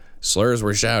 Well, slurs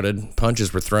were shouted,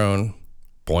 punches were thrown,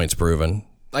 points proven.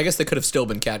 I guess they could have still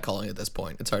been catcalling at this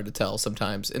point. It's hard to tell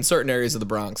sometimes. In certain areas of the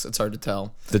Bronx, it's hard to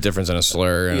tell. The difference in a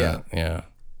slur. And yeah.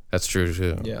 That's true,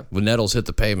 too. Yeah. When Nettles hit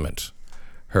the pavement,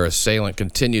 her assailant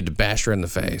continued to bash her in the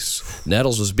face.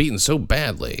 Nettles was beaten so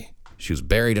badly, she was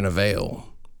buried in a veil.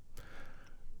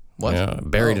 What? Yeah,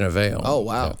 buried in a veil. Oh,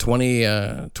 wow.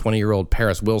 20-year-old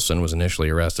Paris Wilson was initially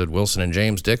arrested. Wilson and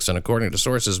James Dixon, according to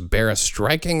sources, bear a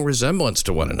striking resemblance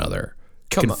to one another.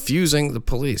 Confusing the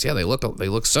police. Yeah, they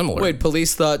look similar. Wait,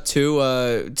 police thought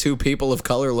two people of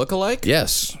color look alike?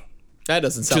 Yes. That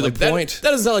doesn't sound like that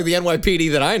doesn't sound like the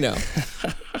NYPD that I know.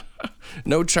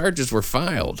 No charges were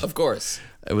filed. Of course.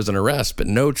 It was an arrest, but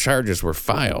no charges were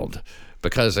filed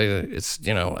because it's,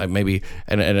 maybe,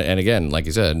 and again, like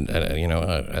you said,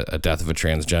 a death of a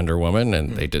transgender woman,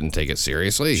 and they didn't take it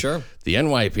seriously. Sure. The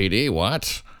NYPD,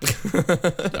 what?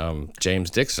 James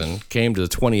Dixon came to the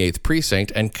 28th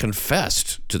precinct and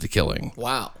confessed to the killing.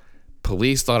 Wow.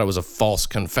 Police thought it was a false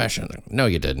confession. No,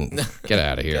 you didn't. Get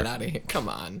out of here. Get out of here. Come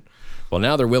on. Well,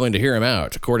 now they're willing to hear him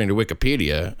out. According to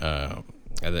Wikipedia,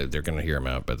 they're going to hear him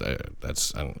out, but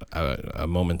that's a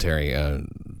momentary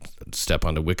step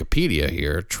onto Wikipedia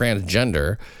here.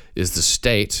 Transgender is the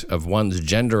state of one's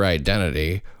gender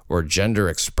identity or gender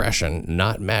expression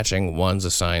not matching one's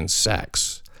assigned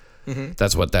sex. Mm-hmm.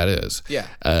 That's what that is. Yeah.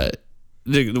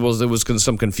 There was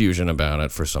some confusion about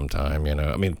it for some time,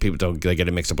 I mean, people they get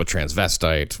it mixed up with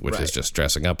transvestite, which is just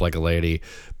dressing up like a lady.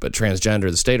 But transgender,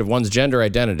 the state of one's gender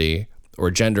identity or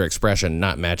gender expression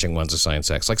not matching one's assigned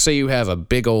sex. Like, say you have a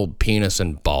big old penis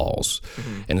and balls,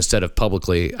 and instead of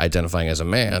publicly identifying as a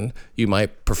man, you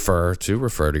might prefer to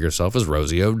refer to yourself as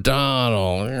Rosie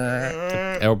O'Donnell.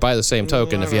 Or by the same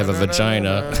token, if you have a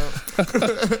vagina,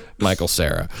 Michael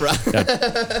Cera.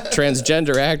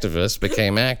 Transgender activists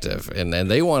became active, and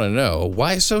they want to know,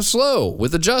 why so slow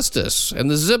with the justice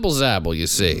and the zibble-zabble, you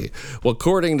see? Well,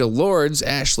 according to Lord's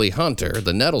Ashley Hunter,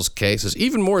 the Nettles case is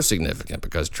even more significant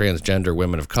because transgender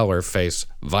women of color face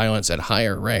violence at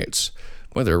higher rates.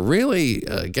 Well, they're really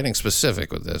getting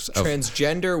specific with this.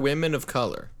 Transgender women of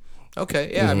color.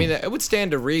 Okay, yeah, I mean, it would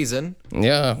stand to reason.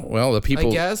 Yeah, well, the people,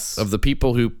 I guess. Of the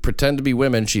people who pretend to be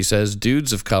women, she says,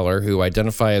 dudes of color who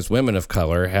identify as women of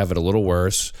color have it a little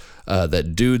worse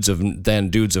than dudes of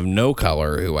no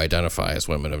color who identify as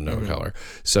women of no color.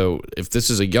 So if this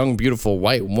is a young, beautiful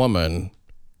white woman,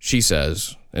 she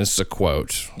says, and this is a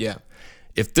quote. Yeah.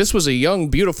 If this was a young,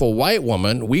 beautiful white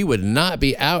woman, we would not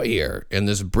be out here in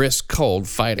this brisk cold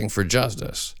fighting for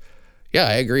justice. Yeah,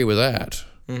 I agree with that.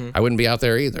 I wouldn't be out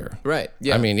there either. Right.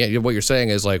 Yeah. I mean, what you're saying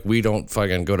is like we don't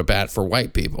fucking go to bat for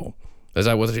white people. Is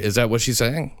that what she's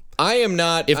saying? I am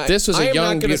not. If this was a young,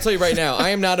 I'm not going to tell you right now. I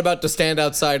am not about to stand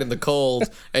outside in the cold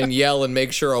and yell and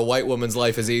make sure a white woman's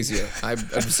life is easier. I'm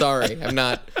sorry. I'm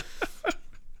not.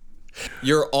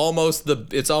 It's almost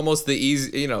the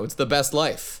easy. It's the best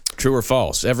life. True or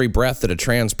false? Every breath that a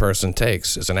trans person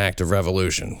takes is an act of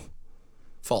revolution.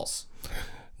 False.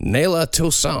 Nayla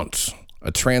Toussaint,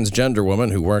 a transgender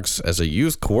woman who works as a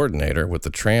youth coordinator with the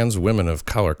Trans Women of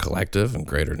Color Collective in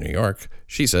Greater New York.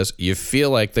 She says, you feel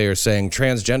like they are saying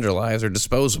transgender lives are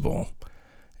disposable.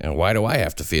 And why do I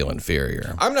have to feel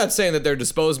inferior? I'm not saying that they're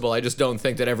disposable. I just don't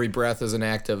think that every breath is an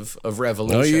act of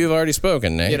revolution. No, you've already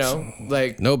spoken, Nate.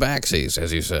 Like... No backsies,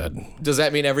 as you said. Does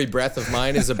that mean every breath of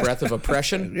mine is a breath of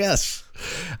oppression? Yes.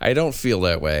 I don't feel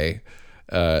that way.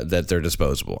 that they're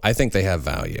disposable. I think they have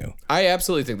value. I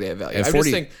absolutely think they have value.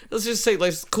 Let's just say,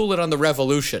 let's cool it on the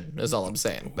revolution, is all I'm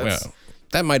saying. Well,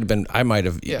 that might have been, I might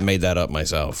have made that up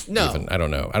myself. No. Even. I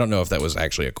don't know. I don't know if that was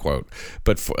actually a quote.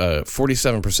 But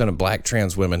 47% of black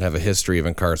trans women have a history of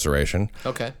incarceration.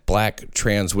 Okay. Black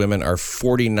trans women are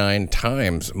 49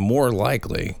 times more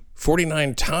likely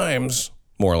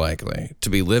to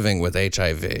be living with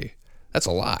HIV. That's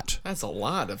a lot. That's a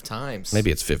lot of times.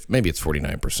 Maybe it's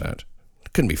 49%.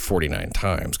 It couldn't be 49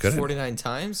 times, could it? 49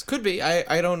 times? Could be.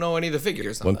 I don't know any of the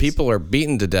figures on When this. people are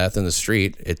beaten to death in the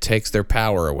street, it takes their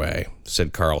power away,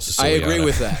 said Carl Siciliano. I agree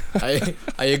with that.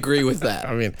 I agree with that.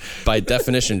 I mean, by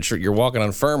definition, you're walking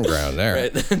on firm ground there.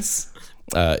 Right. That's...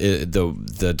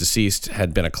 The deceased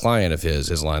had been a client of his,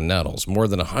 Islan Nettles. More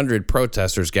than 100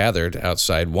 protesters gathered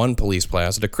outside one police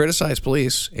plaza to criticize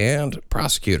police and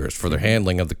prosecutors for their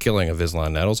handling of the killing of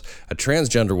Islan Nettles, a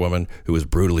transgender woman who was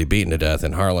brutally beaten to death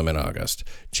in Harlem in August,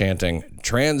 chanting,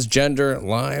 "Transgender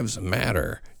lives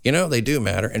matter." You know, they do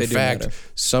matter. In fact,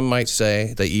 some might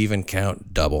say they even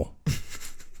count double.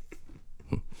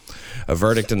 A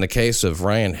verdict in the case of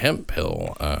Ryan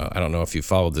Hemphill. I don't know if you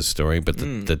followed this story, but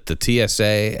the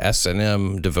TSA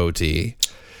S&M devotee,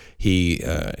 he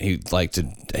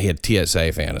had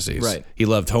TSA fantasies. Right. He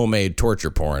loved homemade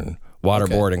torture porn,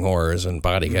 waterboarding horrors, and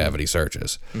body cavity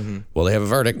searches. Well, they have a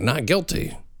verdict, not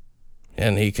guilty,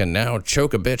 and he can now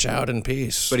choke a bitch out in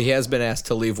peace. But he has been asked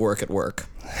to leave work at work.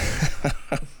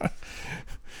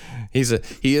 He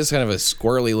is kind of a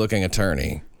squirrely looking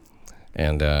attorney,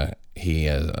 and he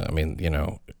has, I mean, you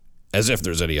know, as if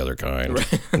there's any other kind.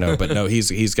 Right. No, but no,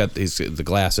 he's got the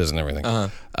glasses and everything.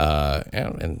 And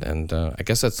I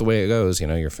guess that's the way it goes. You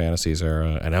know, your fantasies are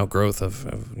an outgrowth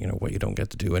of you know what you don't get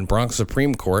to do. In Bronx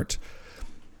Supreme Court,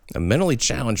 a mentally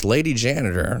challenged lady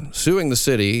janitor suing the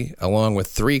city along with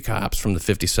 3 cops from the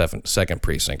 52nd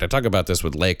precinct. I talk about this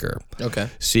with Laker. Okay.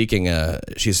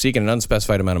 She's seeking an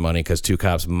unspecified amount of money because 2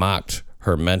 cops mocked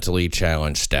her mentally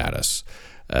challenged status.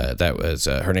 That was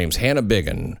her name's Hannah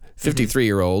Biggin,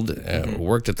 53-year-old,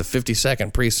 worked at the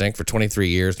 52nd precinct for 23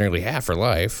 years, nearly half her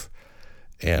life.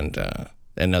 And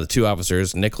now the 2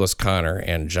 officers, Nicholas Connor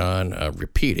and John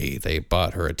Pitty, they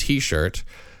bought her a T-shirt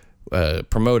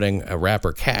promoting a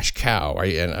rapper Cash Cow.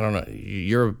 And I don't know,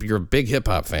 you're a big hip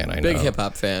hop fan, I know. Big hip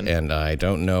hop fan. And I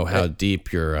don't know how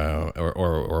deep your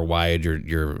or wide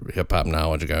your hip hop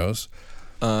knowledge goes.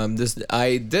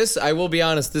 I will be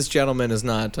honest, this gentleman is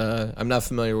not, I'm not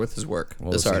familiar with his work,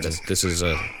 this artist. This is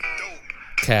a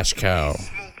Cash Cow.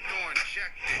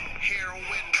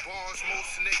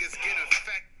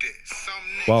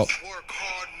 Well,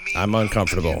 I'm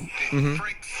uncomfortable.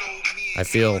 I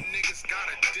feel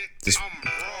this,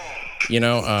 you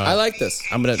know, I like this.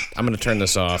 I'm gonna turn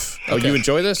this off. Okay. Oh, you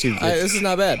enjoy this? This is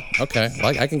not bad. Okay,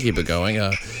 well, I can keep it going.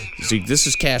 See, this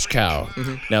is Cash Cow.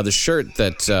 Now the shirt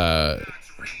that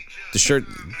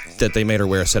they made her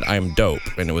wear said "I'm dope,"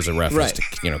 and it was a reference to,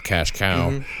 you know, Cash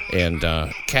Cow. And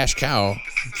Cash Cow,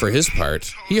 for his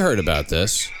part, he heard about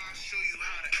this.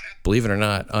 Believe it or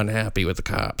not, unhappy with the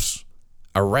cops.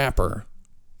 A rapper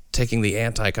taking the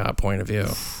anti-cop point of view.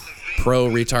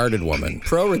 Pro-retarded woman.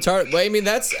 Pro-retarded. Well, I mean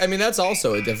that's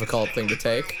also a difficult thing to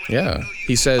take. Yeah.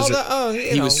 He says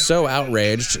he was so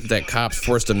outraged that cops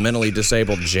forced a mentally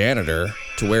disabled janitor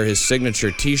to wear his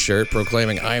signature T-shirt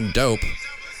proclaiming "I'm dope."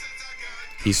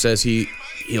 He says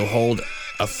he'll hold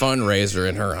a fundraiser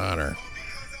in her honor.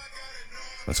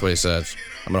 That's what he says.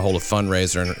 I'm gonna hold a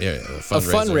fundraiser.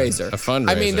 A fundraiser.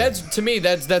 I mean,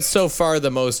 that's so far the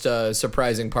most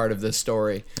surprising part of this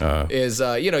story. Is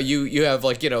you have,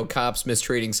 like, you know, cops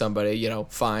mistreating somebody. You know,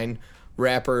 fine.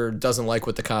 Rapper doesn't like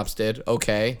what the cops did.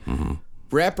 Okay.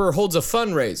 Rapper holds a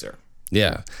fundraiser.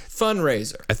 Yeah.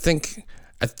 Fundraiser.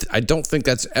 I don't think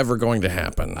that's ever going to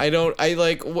happen.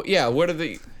 What are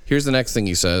the... Here's the next thing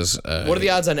he says. What are the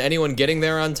odds on anyone getting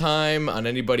there on time? On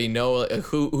anybody know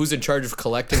who's in charge of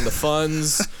collecting the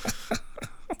funds?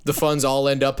 The funds all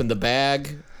end up in the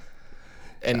bag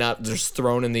and not just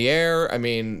thrown in the air. I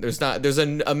mean, there's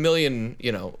a million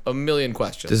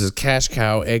questions. This is Cash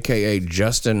Cow, a.k.a.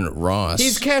 Justin Ross.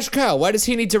 He's Cash Cow. Why does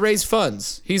he need to raise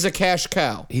funds? He's a cash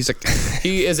cow. He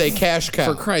is a cash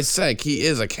cow. For Christ's sake, he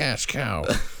is a cash cow.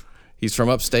 He's from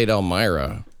upstate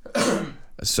Elmira.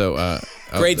 So,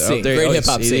 great scene, great hip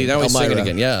hop scene. Now he's singing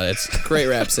again. Yeah, it's great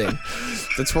rap scene.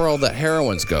 That's where all that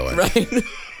heroin's going, right? You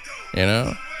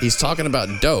know, he's talking about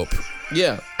dope.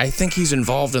 Yeah, I think he's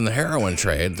involved in the heroin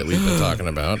trade that we've been talking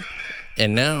about,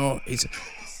 and now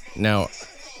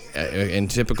in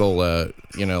typical,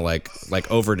 he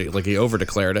over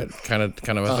declared it, kind of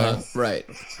a thing. Right.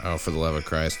 Oh, for the love of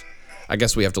Christ. I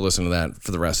guess we have to listen to that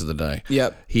for the rest of the day.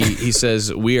 Yep. He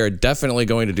says, we are definitely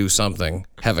going to do something,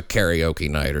 have a karaoke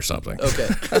night or something. Okay.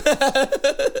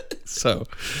 So,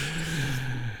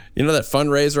 you know that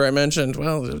fundraiser I mentioned?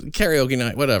 Well, karaoke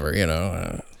night, whatever,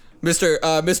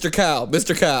 Mr. Cow,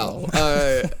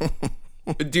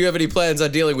 do you have any plans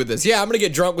on dealing with this? Yeah, I'm going to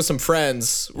get drunk with some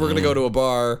friends. We're going to go to a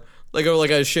bar, like a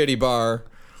shitty bar.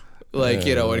 And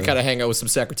kind of hang out with some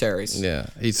secretaries. Yeah.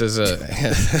 He says,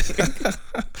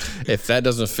 if that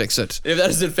doesn't fix it. If that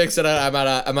doesn't fix it, I'm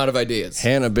out of ideas.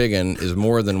 Hannah Biggin is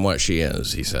more than what she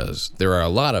is, he says. There are a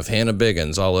lot of Hannah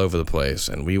Biggins all over the place,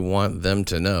 and we want them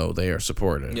to know they are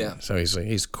supported. Yeah. So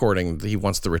he's courting, he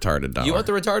wants the retarded dollar. You want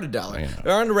the retarded dollar. Yeah.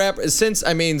 They're on the rap, since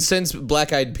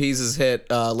Black Eyed Peas has hit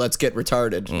Let's Get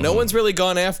Retarded, no one's really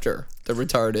gone after the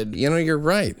retarded. You're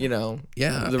right.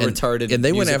 Yeah. The retarded. And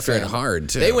they went music after fan. it hard,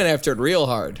 too. They went after it real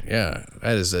hard. Yeah.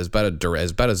 That is about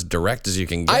as direct as you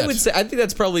can get. I would say, I think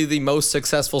that's probably the most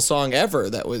successful song ever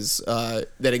that was,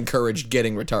 that encouraged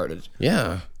getting retarded.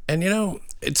 Yeah. And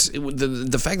it's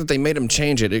the fact that they made him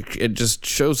change it, it just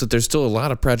shows that there's still a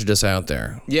lot of prejudice out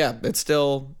there. Yeah, it's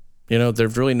still...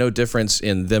 there's really no difference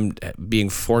in them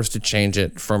being forced to change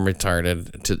it from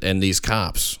retarded and these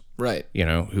cops. Right.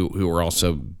 Who were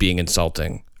also being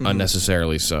insulting,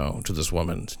 unnecessarily so, to this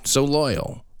woman. So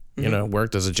loyal,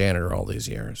 worked as a janitor all these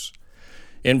years.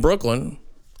 In Brooklyn,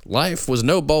 life was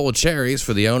no bowl of cherries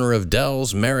for the owner of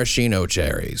Dell's Maraschino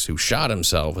Cherries, who shot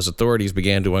himself as authorities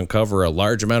began to uncover a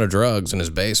large amount of drugs in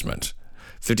his basement.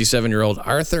 57-year-old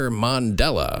Arthur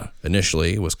Mondella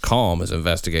initially was calm as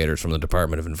investigators from the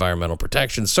Department of Environmental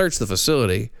Protection searched the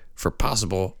facility for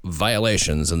possible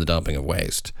violations in the dumping of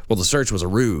waste. Well, the search was a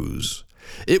ruse.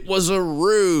 It was a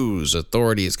ruse.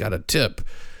 Authorities got a tip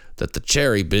that the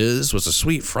cherry biz was a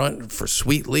sweet front for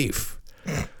Sweet Leaf.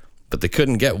 But they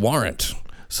couldn't get warrant,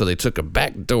 so they took a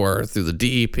back door through the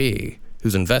DEP,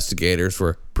 whose investigators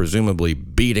were presumably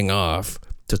beating off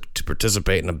to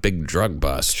participate in a big drug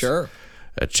bust. Sure.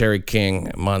 Cherry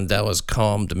King Mondella's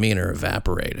calm demeanor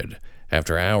evaporated.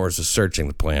 After hours of searching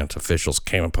the plant, officials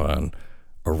came upon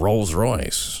a Rolls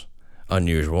Royce,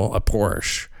 unusual, a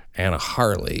Porsche, and a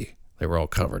Harley. They were all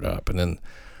covered up. And then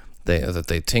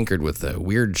they tinkered with the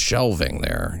weird shelving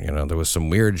there. There was some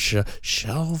weird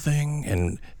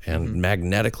shelving and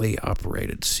magnetically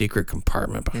operated secret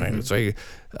compartment behind it. So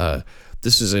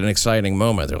this is an exciting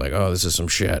moment. They're like, oh, this is some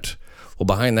shit. Well,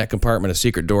 behind that compartment, a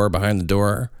secret door behind the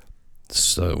door,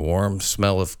 it's the warm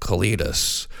smell of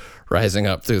colitis rising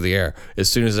up through the air. As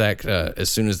soon as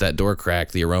that door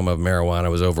cracked, the aroma of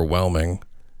marijuana was overwhelming,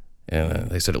 and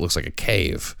they said it looks like a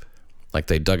cave, like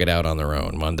they dug it out on their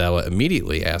own. Mondella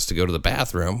immediately asked to go to the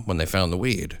bathroom when they found the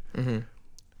weed, and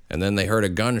then they heard a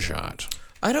gunshot.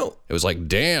 It was like,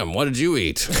 damn, what did you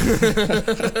eat?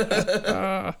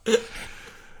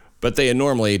 But they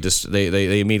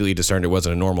immediately discerned it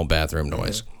wasn't a normal bathroom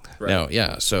noise. Right. Now,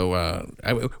 yeah. So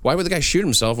why would the guy shoot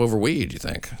himself over weed, do you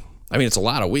think? I mean, it's a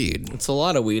lot of weed. It's a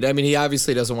lot of weed. I mean, he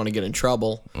obviously doesn't want to get in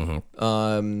trouble.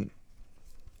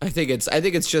 I think it's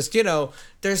just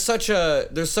there's such a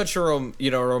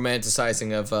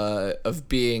romanticizing of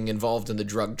being involved in the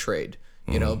drug trade.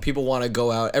 People want to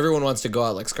go out. Everyone wants to go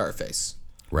out like Scarface.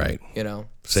 Right. Say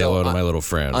So hello to my little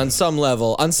friend. On some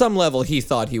level, he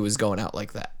thought he was going out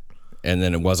like that. And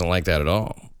then it wasn't like that at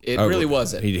all. It really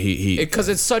wasn't. Because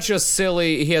it's such a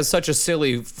silly. He has such a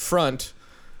silly front.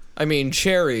 I mean,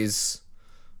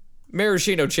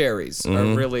 maraschino cherries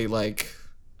are really like,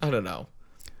 I don't know.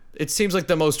 It seems like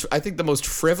the most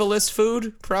frivolous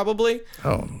food, probably.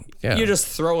 Oh, yeah. You just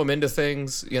throw them into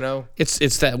things,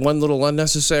 It's that one little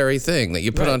unnecessary thing that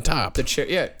you put on top. The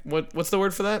cherry, yeah. What's the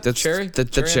word for that? The cherry? The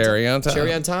cherry on top.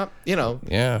 Cherry on top,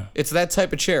 Yeah. It's that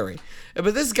type of cherry.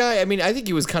 But this guy, I mean, I think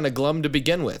he was kind of glum to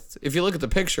begin with. If you look at the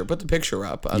picture, put the picture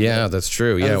up. That's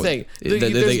true. Yeah. The thing. There's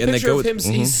a picture of him.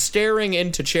 He's staring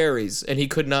into cherries, and he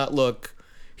could not look.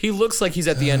 He looks like he's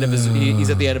at the end of his. He's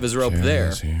at the end of his rope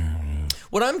there.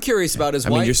 What I'm curious about is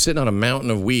why. I mean, you're sitting on a mountain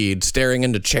of weed, staring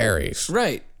into cherries.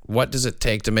 Right. What does it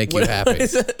take to make you happy?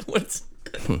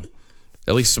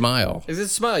 At least smile. Is it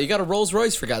smile? You got a Rolls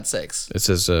Royce, for God's sakes. It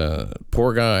says,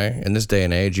 poor guy, in this day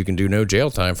and age, you can do no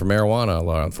jail time for marijuana, a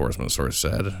law enforcement source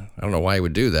said. I don't know why he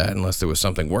would do that unless there was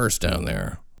something worse down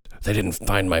there. They didn't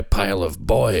find my pile of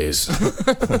boys.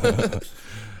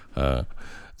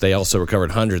 They also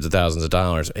recovered hundreds of thousands of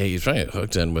dollars. Hey, he's probably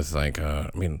hooked in with I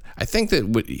think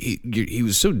that he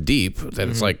was so deep that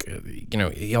it's like,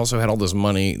 he also had all this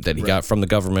money that he got from the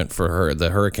government for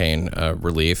the hurricane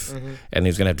relief, and he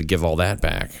was going to have to give all that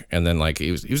back. And then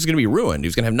he was going to be ruined. He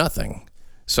was going to have nothing.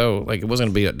 So it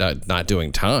wasn't going to be not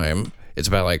doing time. It's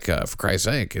about for Christ's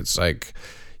sake, it's like,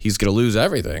 he's going to lose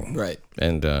everything. Right.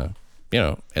 And, and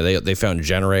they found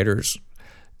generators,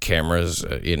 cameras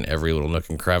in every little nook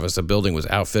and crevice. The building was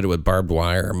outfitted with barbed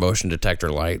wire, motion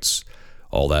detector lights.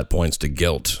 All that points to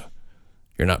guilt.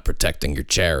 You're not protecting your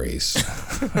cherries.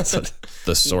 That's what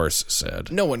the source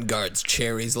said. No one guards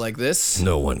cherries like this.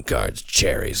 No one guards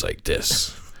cherries like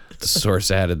this. The source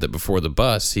added that before the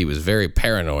bust, he was very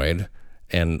paranoid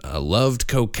and loved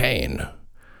cocaine.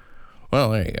 Well,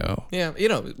 there you go. Yeah,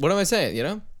 what am I saying,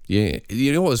 Yeah,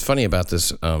 you know what was funny about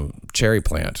this cherry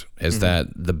plant is that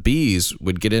the bees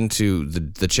would get into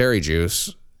the cherry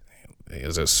juice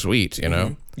as a sweet,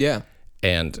 Yeah.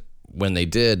 And when they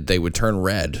did, they would turn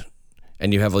red.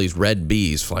 And you have all these red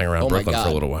bees flying around Brooklyn for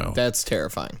a little while. That's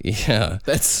terrifying. Yeah.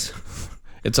 It's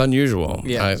unusual.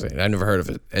 Yeah. I never heard of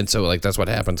it. And so, that's what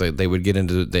happens. They would get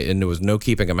into, and there was no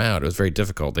keeping them out. It was very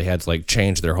difficult. They had to,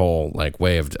 change their whole,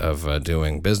 way of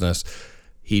doing business.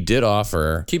 He did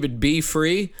offer... Keep it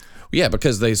bee-free? Yeah,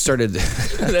 because they started...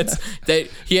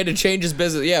 He had to change his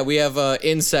business. Yeah, we have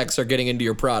insects are getting into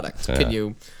your product. Can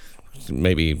you...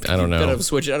 Maybe, I don't know. Kind of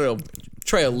switch it, I don't know.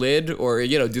 Try a lid or,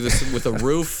 do this with a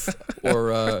roof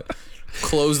or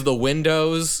close the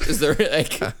windows. Is there,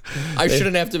 I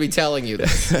shouldn't have to be telling you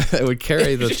this. It would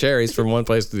carry the cherries from one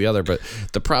place to the other. But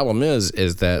the problem is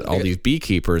that all these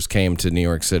beekeepers came to New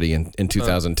York City in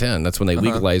 2010. That's when they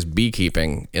legalized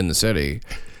beekeeping in the city.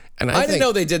 And I didn't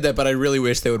know they did that, but I really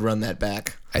wish they would run that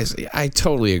back. I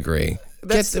totally agree.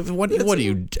 What are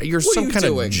you? You're some kind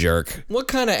of jerk. What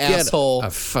kind of asshole? A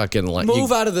fucking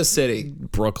move out of the city,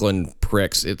 Brooklyn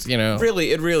pricks. It's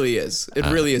really, it really is. It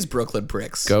really is Brooklyn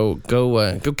pricks. Go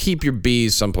keep your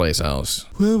bees someplace else.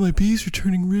 Well, my bees are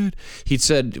turning red. He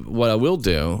said, "What I will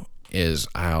do is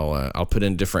I'll put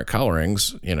in different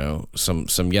colorings.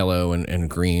 Some yellow and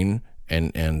green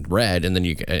and red, and then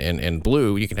and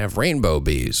blue. You can have rainbow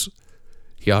bees."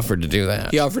 He offered to do that.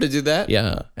 He offered to do that?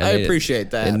 Yeah. I appreciate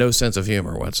that. And no sense of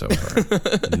humor whatsoever.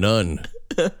 None.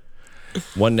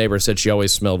 One neighbor said she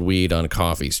always smelled weed on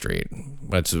Coffee Street,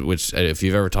 which if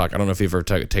you've ever I don't know if you've ever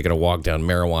taken a walk down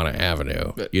Marijuana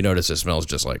Avenue, you notice it smells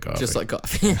just like coffee. Just like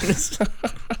coffee.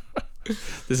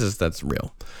 That's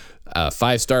real.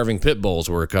 5 starving pit bulls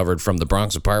were recovered from the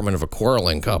Bronx apartment of a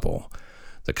quarreling couple.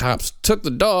 The cops took the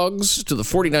dogs to the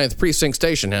 49th Precinct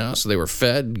Station House. They were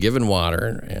fed, given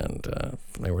water, and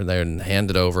they were then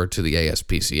handed over to the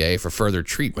ASPCA for further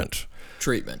treatment.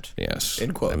 Treatment. Yes.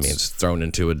 In quotes. That means thrown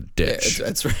into a ditch. Yeah,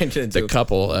 that's right. The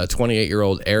couple,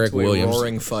 28-year-old Eric Williams.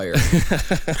 Roaring fire.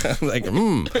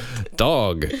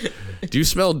 Dog. Do you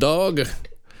smell dog?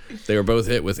 They were both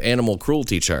hit with animal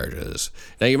cruelty charges.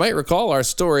 Now, you might recall our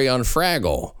story on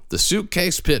Fraggle, the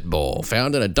suitcase pit bull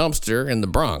found in a dumpster in the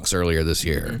Bronx earlier this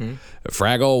year.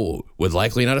 Fraggle would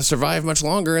likely not have survived much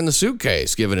longer in the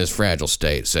suitcase, given his fragile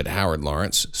state, said Howard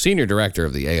Lawrence, senior director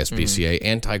of the ASPCA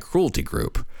Anti-Cruelty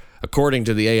Group. According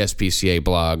to the ASPCA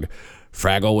blog,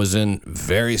 Fraggle was in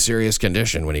very serious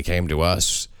condition when he came to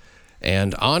us,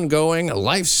 and ongoing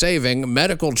life-saving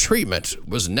medical treatment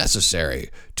was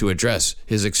necessary to address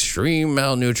his extreme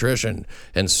malnutrition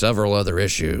and several other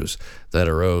issues that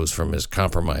arose from his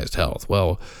compromised health.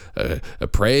 Well,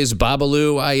 praise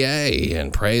Babalu Aye,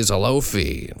 and praise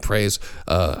Alofi, and praise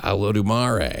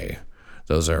Alodumare.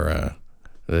 Those are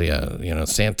the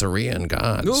Santerean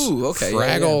gods. Ooh, okay.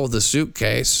 Fraggle, the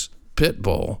suitcase pit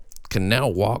bull, can now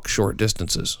walk short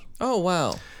distances. Oh,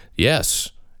 wow.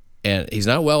 Yes. And he's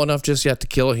not well enough just yet to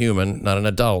kill a human, not an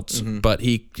adult, but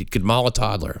he could maul a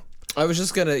toddler. I was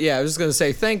just gonna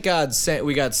say, thank God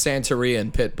we got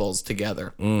Santerean pit bulls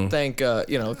together. Thank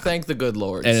the good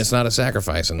Lord. And it's not a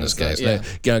sacrifice in this case. Yeah.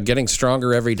 Getting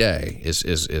stronger every day is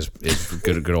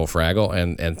good old Fraggle,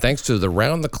 and thanks to the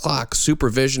round the clock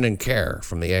supervision and care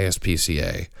from the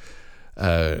ASPCA.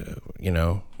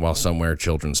 While somewhere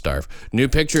children starve. New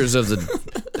pictures of the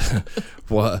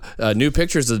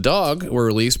dog were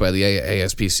released by the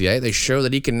ASPCA. They show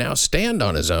that he can now stand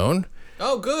on his own.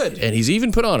 Oh, good. And he's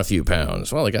even put on a few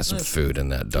pounds. Well, he got some food in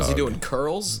that dog. Is he doing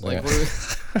curls?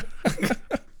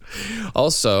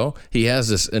 Also, he has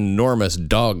this enormous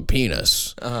dog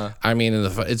penis. I mean,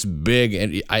 it's big,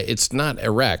 and it's not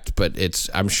erect, but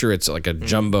I'm sure it's like a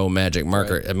jumbo magic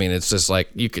marker. Right. I mean, it's just like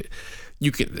you could.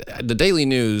 The Daily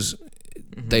News,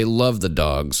 they love the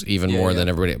dogs even more than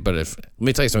everybody. But let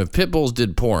me tell you something, if pit bulls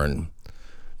did porn,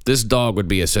 this dog would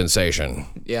be a sensation.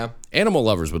 Yeah. Animal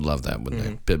lovers would love that, wouldn't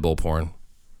they? Pit bull porn.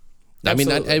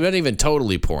 Absolutely. I mean, not even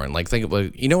totally porn. Like, think of,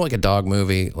 like a dog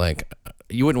movie, like,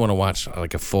 you wouldn't want to watch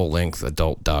like a full-length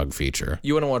adult dog feature.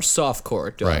 You want to watch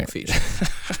softcore dog feature.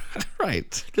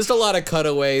 Right. Just a lot of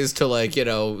cutaways to like,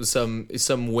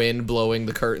 some wind blowing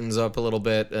the curtains up a little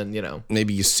bit, and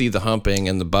Maybe you see the humping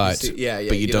and the butt, but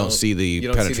you don't see the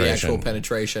penetration. See the actual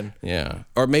penetration. Yeah.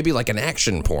 Or maybe like an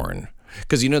action porn.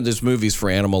 Because there's movies for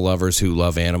animal lovers who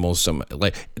love animals.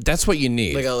 That's what you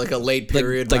need. Like a late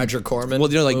period Roger Corman. Well,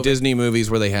 movie. Disney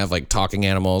movies where they have like talking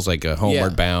animals, like a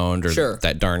Homeward Bound or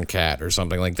That Darn Cat or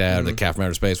something like that, or The Cat from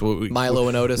Outer Space. Milo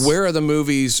and Otis. Where are the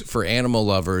movies for animal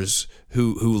lovers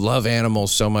who love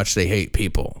animals so much they hate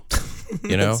people?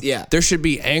 Yeah. There should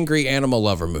be angry animal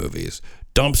lover movies.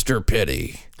 Dumpster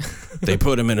Pitty. They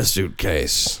put him in a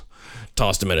suitcase,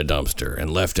 tossed him in a dumpster,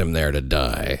 and left him there to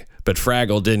die. But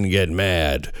Fraggle didn't get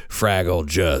mad. Fraggle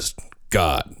just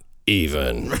got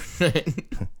even.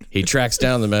 He tracks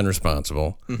down the men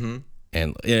responsible. Mm-hmm.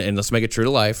 And let's make it true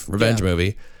to life. Revenge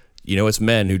movie. It's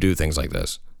men who do things like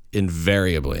this.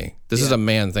 Invariably. This is a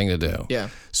man thing to do. Yeah.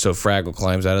 So Fraggle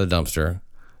climbs out of the dumpster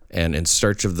and in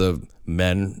search of the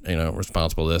men,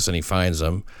 responsible for this, and he finds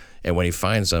them. And when he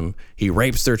finds them, he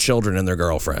rapes their children and their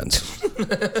girlfriends.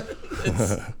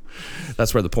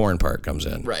 That's where the porn part comes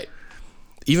in. Right.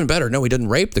 Even better, no, he didn't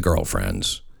rape the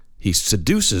girlfriends. He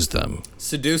seduces them.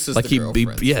 Seduces the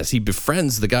girlfriends. Yes, he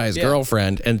befriends the guy's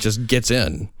girlfriend and just gets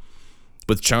in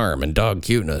with charm and dog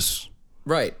cuteness.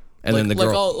 Right. And then the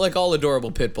girl, like all adorable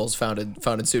pit bulls found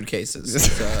in suitcases.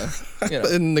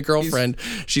 And the girlfriend,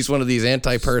 she's one of these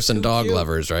anti-person dog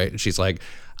lovers, right? And she's like,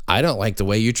 I don't like the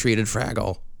way you treated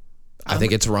Fraggle. I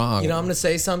think it's wrong. I'm going to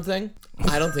say something.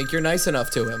 I don't think you're nice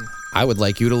enough to him. I would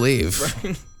like you to leave.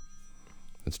 Right.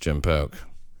 It's Jim Polk.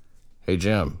 Hey,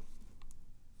 Jim.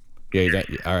 Yeah,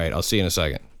 all right, I'll see you in a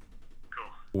second.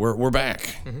 Cool. We're back.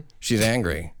 Mm-hmm. She's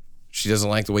angry. She doesn't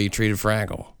like the way you treated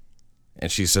Fraggle.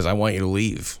 And she says, I want you to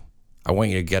leave. I want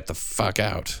you to get the fuck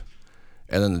out.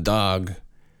 And then the dog,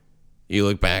 you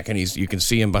look back and you can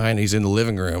see him behind. He's in the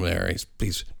living room there.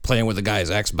 He's playing with the guy's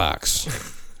Xbox.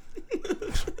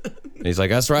 And he's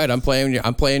like, that's right, I'm playing your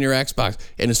Xbox.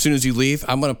 And as soon as you leave,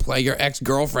 I'm going to play your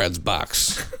ex-girlfriend's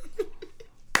box.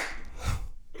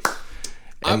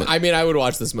 I would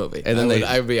watch this movie. And then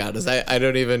I would be honest.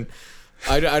 I'm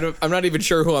not even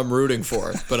sure who I'm rooting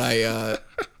for, but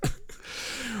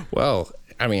Well,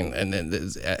 and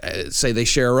then say they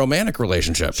share a romantic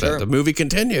relationship. Sure. The movie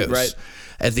continues. Right.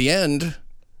 At the end,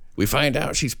 we find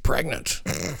out she's pregnant.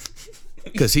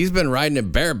 Because he's been riding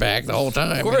it bareback the whole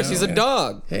time. Of course, he's a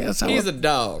dog. Yeah, he's a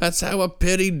dog. That's how a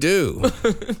Pitty do.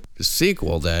 The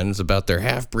sequel, then, is about their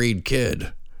half-breed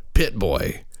kid, Pit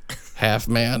Boy. Half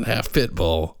man, half pit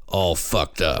bull, all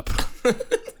fucked up.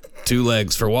 2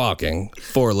 legs for walking,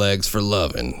 4 legs for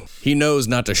loving. He knows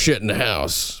not to shit in the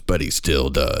house, but he still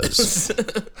does.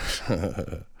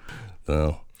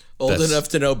 Well, old enough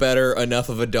to know better, enough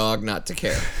of a dog not to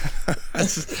care.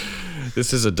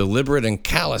 This is a deliberate and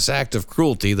callous act of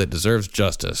cruelty that deserves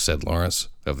justice, said Lawrence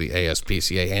of the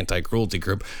ASPCA Anti-Cruelty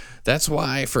Group. That's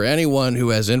why, for anyone who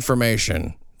has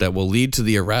information that will lead to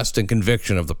the arrest and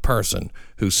conviction of the person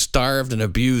who starved and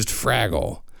abused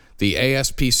Fraggle, the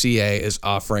ASPCA is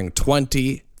offering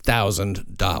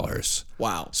 $20,000.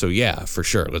 Wow. So yeah, for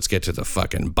sure. Let's get to the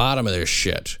fucking bottom of this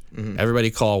shit. Mm-hmm. Everybody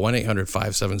call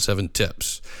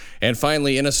 1-800-577-TIPS. And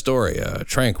finally, in Astoria,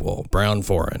 tranquil, brown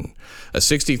foreign, a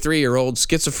 63-year-old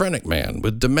schizophrenic man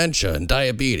with dementia and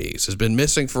diabetes has been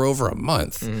missing for over a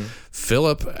month. Mm-hmm.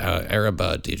 Philip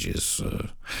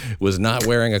Arabadijis was not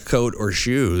wearing a coat or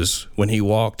shoes when he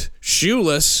walked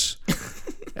shoeless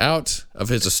out of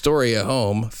his Astoria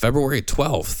home February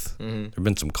 12th. Mm-hmm. There have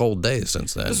been some cold days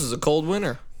since then. This is a cold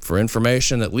winter. For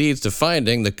information that leads to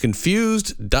finding the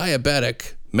confused,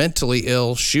 diabetic, mentally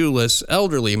ill, shoeless,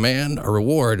 elderly man, a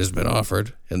reward has been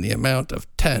offered in the amount of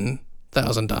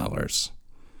 $10,000.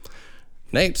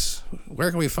 Nate,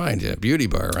 where can we find you? Beauty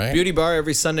Bar, right? Beauty Bar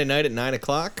every Sunday night at 9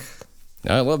 o'clock.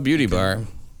 I love Beauty Bar.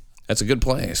 That's a good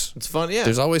place. It's fun, yeah.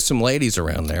 There's always some ladies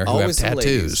around there who have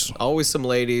tattoos. Always some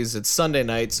ladies. It's Sunday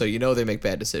night, so they make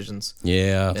bad decisions.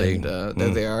 Yeah. There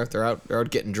they are. They're out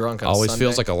getting drunk on always Sunday.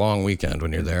 Feels like a long weekend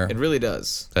when you're there. It really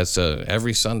does. That's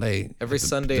every Sunday. Every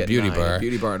Sunday the at Beauty 9, Bar.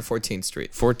 Beauty Bar on 14th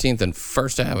Street. 14th and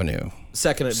 1st Avenue.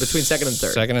 Between 2nd and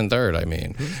 3rd. 2nd and 3rd, I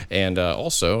mean. Mm-hmm. And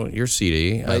also, your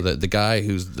CD, the guy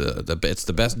who's it's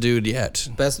the best dude yet.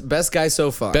 Best guy so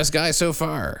far. Best guy so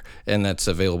far. And that's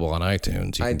available on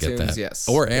iTunes. You can get that. Yes.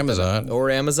 Or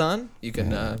Amazon. You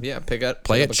can pick up.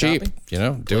 Play it cheap.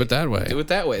 Do it that way. Do it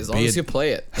that way. As long as you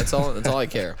play it. That's all I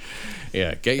care.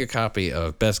 Yeah, get your copy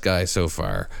of Best Guy So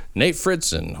Far. Nate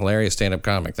Fridson, hilarious stand-up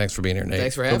comic. Thanks for being here, Nate.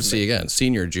 Thanks for having me. Hope to see you again.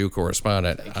 Senior Jew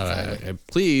correspondent.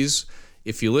 Please,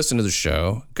 if you listen to the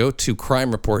show, go to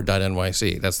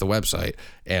crimereport.nyc. That's the website.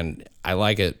 And I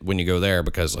like it when you go there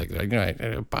because, like, you know,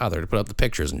 I bother to put up the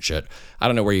pictures and shit. I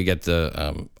don't know where you get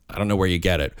I don't know where you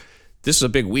get it. This is a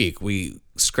big week. We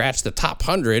scratched the top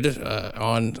 100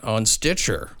 on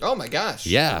Stitcher. Oh my gosh!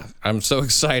 Yeah, I'm so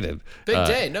excited. Big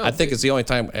day. No, I think it's the only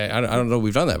time. I don't know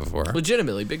we've done that before.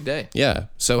 Legitimately big day. Yeah,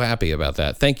 so happy about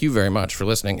that. Thank you very much for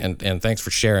listening, and thanks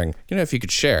for sharing. You know, if you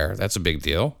could share, that's a big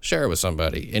deal. Share it with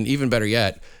somebody, and even better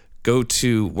yet, go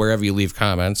to wherever you leave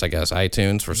comments. I guess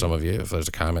iTunes for some of you, if there's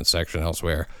a comment section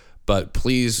elsewhere. But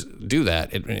please do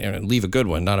that and leave a good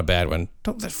one, not a bad one.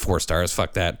 Don't that 4 stars.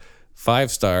 Fuck that.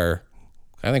 5-star.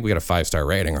 I think we got a 5-star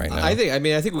rating right now. I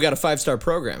think we got a 5-star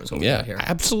program is what we got here.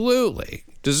 Absolutely.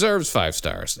 Deserves 5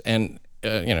 stars. And,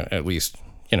 you know, at least,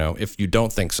 you know, if you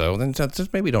don't think so, then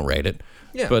just maybe don't rate it.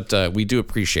 Yeah. But we do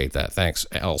appreciate that. Thanks.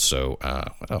 Also,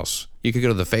 what else? You could go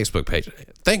to the Facebook page.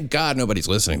 Thank God nobody's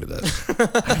listening to this.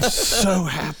 I'm so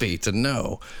happy to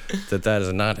know that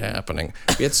is not happening.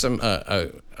 We had some,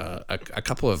 a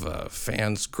couple of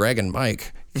fans, Greg and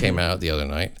Mike, came out the other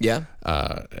night. Yeah.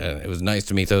 And it was nice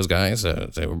to meet those guys.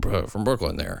 They were from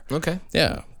Brooklyn there. Okay.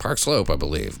 Yeah. Park Slope, I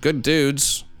believe. Good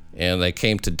dudes. And they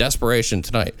came to Desperation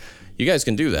Tonight. You guys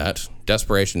can do that.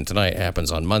 Desperation Tonight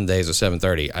happens on Mondays at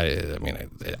 7:30. I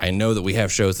mean, I know that we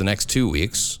have shows the next 2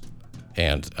 weeks.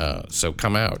 And so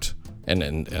come out.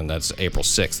 And that's April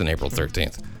 6th and April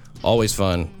 13th. Always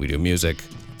fun. We do music.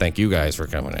 Thank you guys for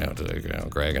coming out. You know,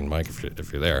 Greg and Mike,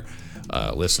 if you're there.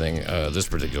 Listening this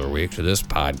particular week to this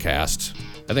podcast.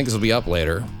 I think this will be up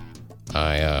later.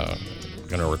 I'm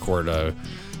going to record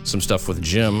some stuff with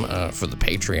Jim for the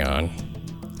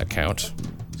Patreon account.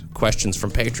 Questions from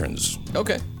patrons.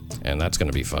 Okay. And that's going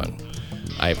to be fun.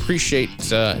 I appreciate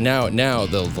now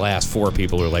the last 4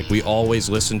 people are like, we always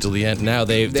listen till the end. Now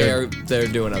they're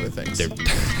doing other things.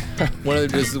 One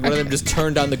of them just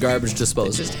turned on the garbage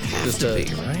disposal. Just to be,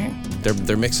 right?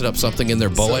 They're mixing up something in their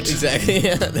bullet. Exactly.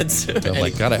 Yeah, that's. I'm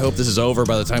like, God, I hope this is over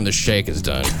by the time the shake is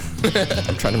done.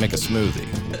 I'm trying to make a smoothie.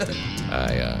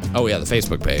 The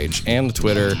Facebook page and the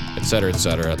Twitter, etc.,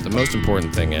 etc. The most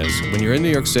important thing is when you're in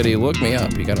New York City, look me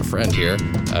up. You got a friend here,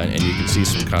 and you can see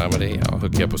some comedy. I'll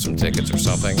hook you up with some tickets or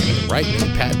something. And you can write me,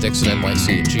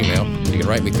 PatDixonNYC at Gmail. You can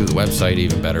write me through the website,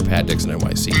 even better,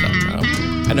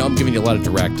 PatDixonNYC.com. I know I'm giving you a lot of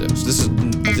directives. This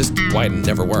is why it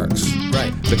never works.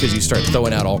 Right. Because you start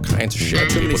throwing out all kinds of shit.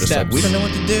 People just like, we don't know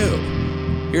what to do.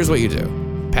 Here's what you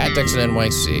do. Pat Dixon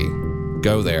NYC.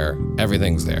 Go there.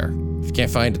 Everything's there. If you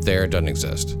can't find it there, it doesn't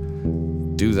exist.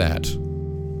 Do that.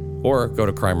 Or go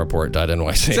to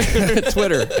crimereport.nyc.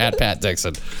 Twitter, @Pat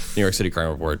Dixon. New York City Crime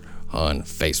Report on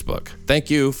Facebook. Thank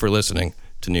you for listening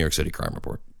to New York City Crime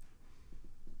Report.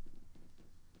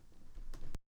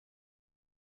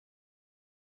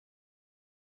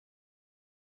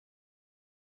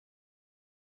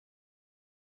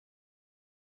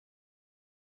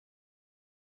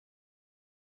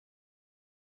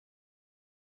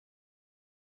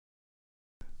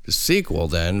 The sequel,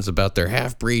 then, is about their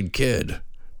half-breed kid,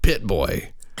 Pit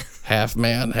Boy. Half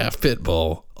man, half pit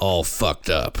bull, all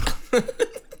fucked up.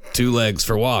 2 legs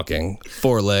for walking,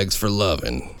 4 legs for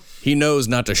loving. He knows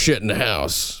not to shit in the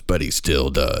house, but he still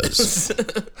does.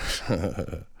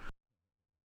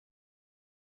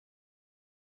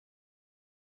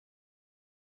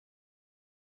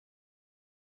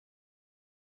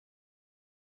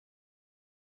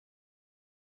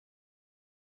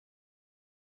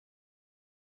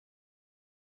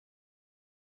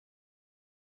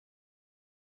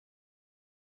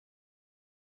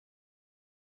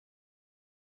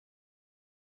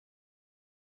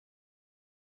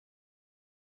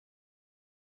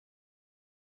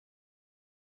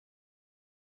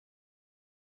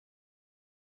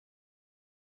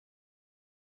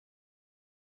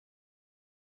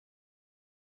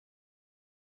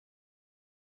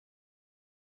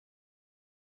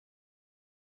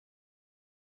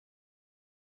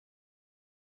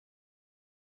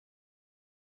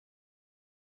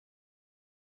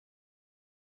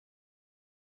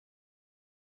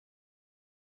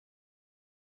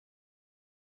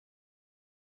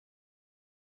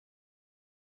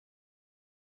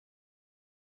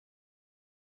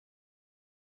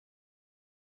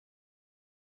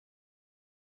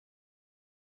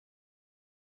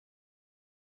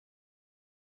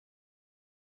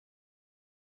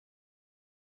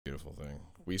 Beautiful thing.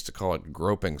 We used to call it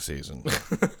groping season.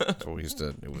 So we used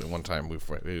to. One time I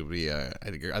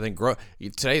think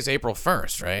today's April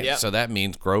 1st, right? Yeah. So that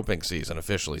means groping season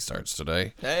officially starts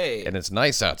today. Hey. And it's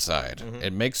nice outside.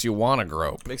 It makes you want to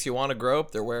grope. Makes you want to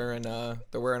grope. They're wearing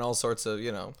all sorts of,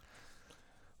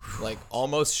 like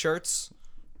almost shirts.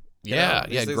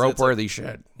 Yeah, grope-worthy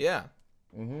shit. Yeah.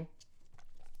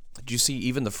 Did you see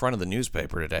even the front of the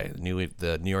newspaper today?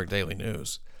 The New York Daily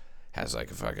News has like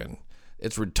a fucking...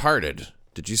 It's retarded.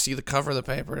 Did you see the cover of the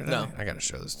paper today? No. I got to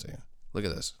show this to you. Look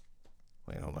at this.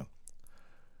 Wait, hold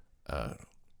on.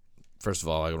 First of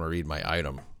all, I'm going to read my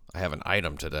item. I have an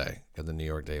item today in the New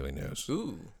York Daily News.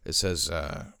 Ooh. It says...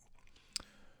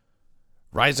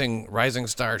 Rising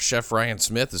star chef Ryan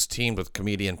Smith is teamed with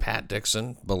comedian Pat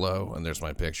Dixon below, and there's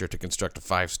my picture, to construct a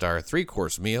 5-star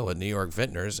 3-course meal at New York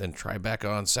Vintners in Tribeca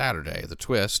on Saturday. The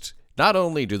twist, not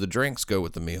only do the drinks go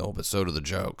with the meal, but so do the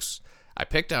jokes. I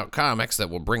picked out comics that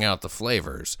will bring out the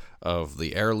flavors of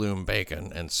the heirloom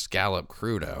bacon and scallop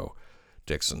crudo,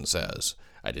 Dixon says.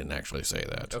 I didn't actually say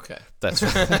that. Okay. That's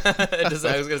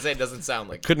I was going to say it doesn't sound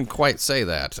like... Couldn't quite say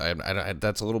that. I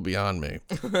that's a little beyond me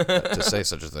to say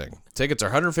such a thing. Tickets are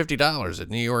 $150 at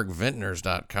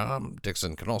NewYorkVintners.com.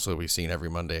 Dixon can also be seen every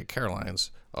Monday at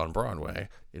Caroline's on Broadway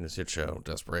in his hit show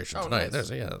Desperation Tonight. Nice.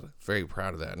 Very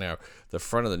proud of that. Now, the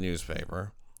front of the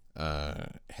newspaper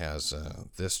has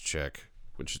this chick,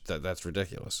 which that's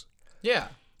ridiculous. Yeah.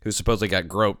 Who supposedly got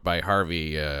groped by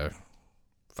Harvey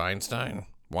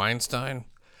Weinstein.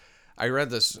 I read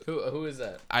this. Who is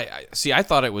that? I see. I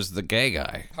thought it was the gay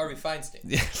guy. Harvey Feinstein.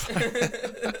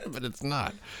 Yeah, but it's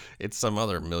not. It's some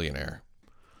other millionaire.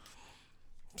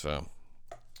 So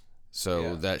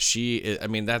Yeah. that she. I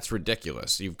mean, that's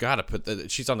ridiculous. You've got to put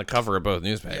that. She's on the cover of both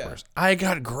newspapers. Yeah. I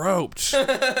got groped.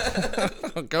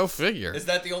 Go figure. Is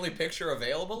that the only picture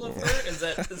available of her? Is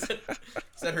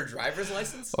that her driver's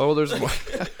license? Oh, there's more.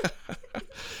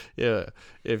 Yeah.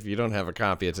 If you don't have a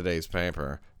copy of today's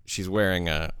paper. She's wearing,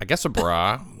 a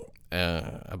bra,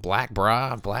 a black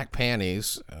bra, black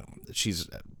panties. She's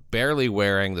barely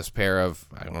wearing this pair of,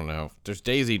 I don't know. There's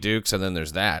Daisy Dukes, and then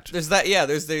there's that. There's that. Yeah.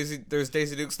 There's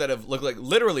Daisy Dukes that have looked like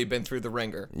literally been through the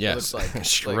ringer. Yes, It looks like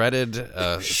shredded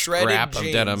scrap jeans.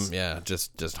 of denim. Yeah,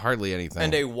 just hardly anything.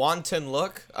 And a wanton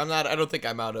look. I don't think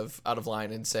I'm out of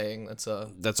line in saying that's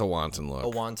a wanton look. a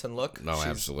wanton look. No, She's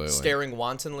absolutely. staring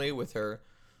wantonly with her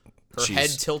head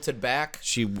tilted back.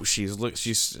 She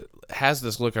has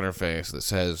this look on her face that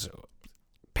says,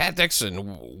 "Pat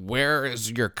Dixon, where is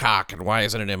your cock and why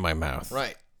isn't it in my mouth?"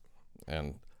 Right.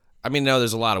 And I mean, no,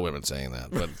 there's a lot of women saying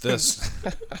that, but this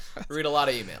Read a lot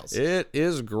of emails. it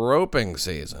is groping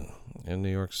season in New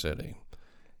York City.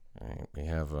 All right, we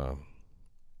have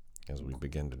as we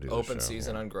begin to do Open the show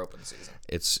season here. on groping season.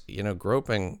 It's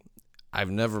groping. I've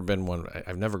never been one.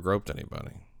 I've never groped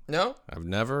anybody. No? I've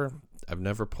never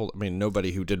pulled. I mean,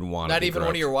 nobody who didn't want it. Not even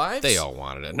one of your wives? They all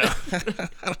wanted it. No,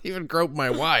 I don't even grope my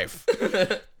wife.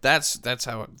 That's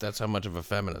how much of a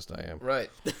feminist I am. Right.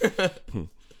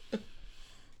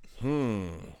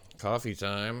 Coffee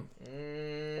time.